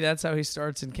Sure. maybe that's how he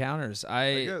starts encounters.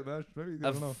 I guess, man, maybe I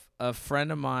A, don't know. a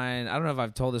friend of mine. I don't know if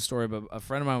I've told this story, but a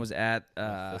friend of mine was at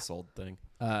This old thing.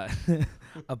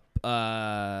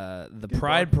 the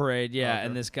Pride Parade, yeah, Okay.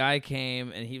 and this guy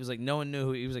came and he was like, no one knew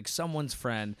who he was, like someone's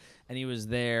friend, and he was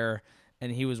there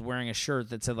and he was wearing a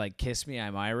shirt that said like "Kiss me,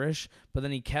 I'm Irish," but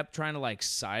then he kept trying to like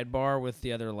sidebar with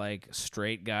the other like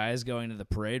straight guys going to the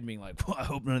parade, being like, well, I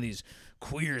hope none of these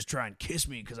queers try and kiss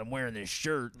me because I'm wearing this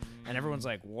shirt, and everyone's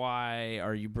like, why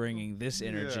are you bringing this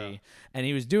energy? Yeah. And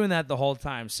he was doing that the whole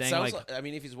time, saying Sounds like, like, I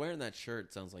mean, if he's wearing that shirt,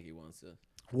 it sounds like he wants to.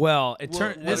 well, it Well,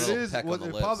 turned what this it little is, peck on what the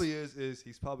it lips. probably is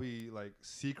he's probably like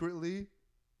secretly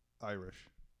Irish.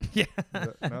 yeah.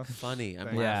 No? Funny. I'm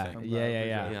Thank you. Yeah, laughing. I'm yeah, glad I yeah, appreciate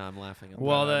yeah. it. Yeah, I'm laughing. At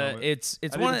Well, I the love it's I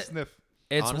one didn't of sniff.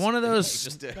 it's Honestly, one of you those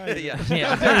just did. Yeah.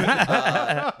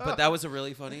 yeah. But that was a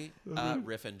really funny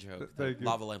riff and joke. The Thank you.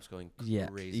 lava lamp's going Yeah,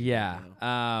 crazy. yeah. right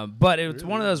now. But it's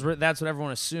one of Really? those. That's what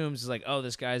everyone assumes is like, oh,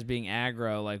 this guy's being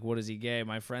aggro. Like, what is he gay?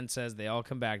 My friend says they all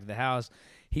come back to the house.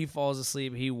 He falls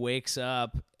asleep. He wakes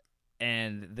up,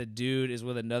 and the dude is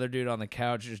with another dude on the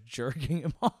couch, just jerking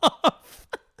him off.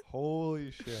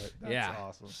 Holy shit. That's yeah.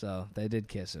 awesome. So they did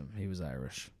kiss him. He was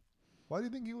Irish. Why do you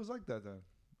think he was like that then?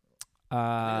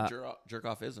 Yeah, jerk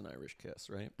off is an Irish kiss,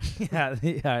 right? yeah,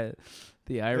 the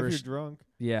If Irish. you're drunk.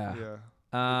 Yeah.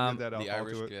 Yeah. Did that The alcohol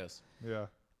Irish to it. kiss. Yeah.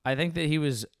 I think that he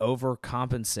was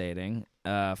overcompensating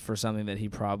for something that he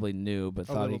probably knew but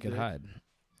thought he little could dick. hide.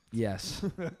 Yes.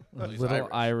 A He's little Irish.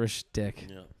 Irish dick.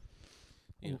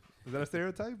 Yeah. Is that a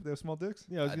stereotype? They have small dicks?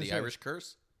 Yeah, I was gonna The say. Irish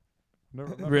curse?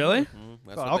 Never, Really? That's No, what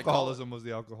they call alcoholism was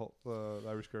the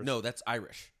Irish curse. it. No, that's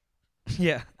Irish.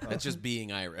 Yeah. It's just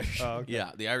being Irish. Oh, okay.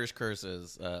 Yeah, the Irish curse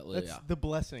is, That's yeah. the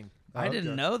blessing. I didn't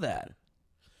Okay. know that.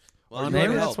 Well, Are you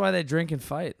Maybe Irish? that's why they drink and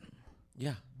fight.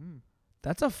 Yeah,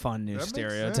 That's a fun new That makes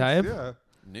stereotype. sense, Yeah.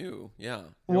 new. Yeah.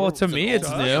 Well, to It's me, an it's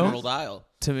old new. Emerald Isle.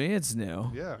 To me, it's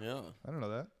new. Yeah. Yeah. I don't know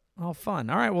that. Oh, fun.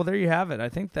 All right. Well, there you have it. I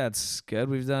think that's good.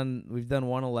 We've done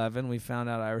 111. We found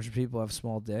out Irish people have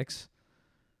small dicks.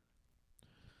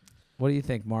 What do you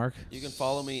think, Mark? You can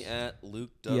follow me at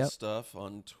Luke Does Yep. Stuff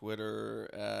on Twitter,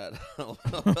 at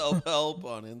help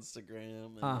on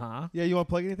Instagram. And, Yeah, you want to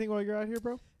plug anything while you're out here,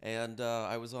 bro? and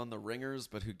I was on The Ringers,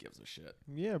 but who gives a shit?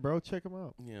 Yeah, bro. Check them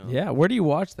out. Yeah. Yeah. Where do you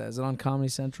watch that? Is it on Comedy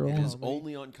Central? It is Oh, man.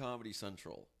 only on Comedy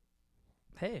Central.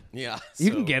 Hey, Yeah. you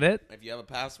can so get it. If you have a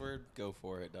password, go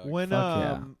for it, dog. When Fuck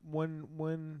yeah.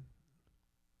 when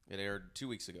It aired 2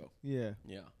 weeks ago. yeah.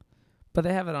 Yeah. But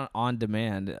they have it on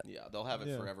demand. Yeah. They'll have it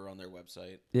Yeah. forever on their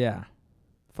website. Yeah.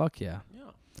 Fuck yeah.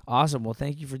 Yeah. Awesome. Well,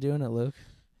 thank you for doing it, Luke.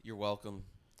 You're welcome.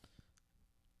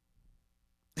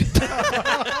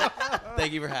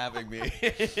 Thank you for having me.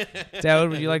 Dad,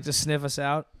 would you like to sniff us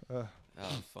out? Oh,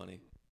 funny.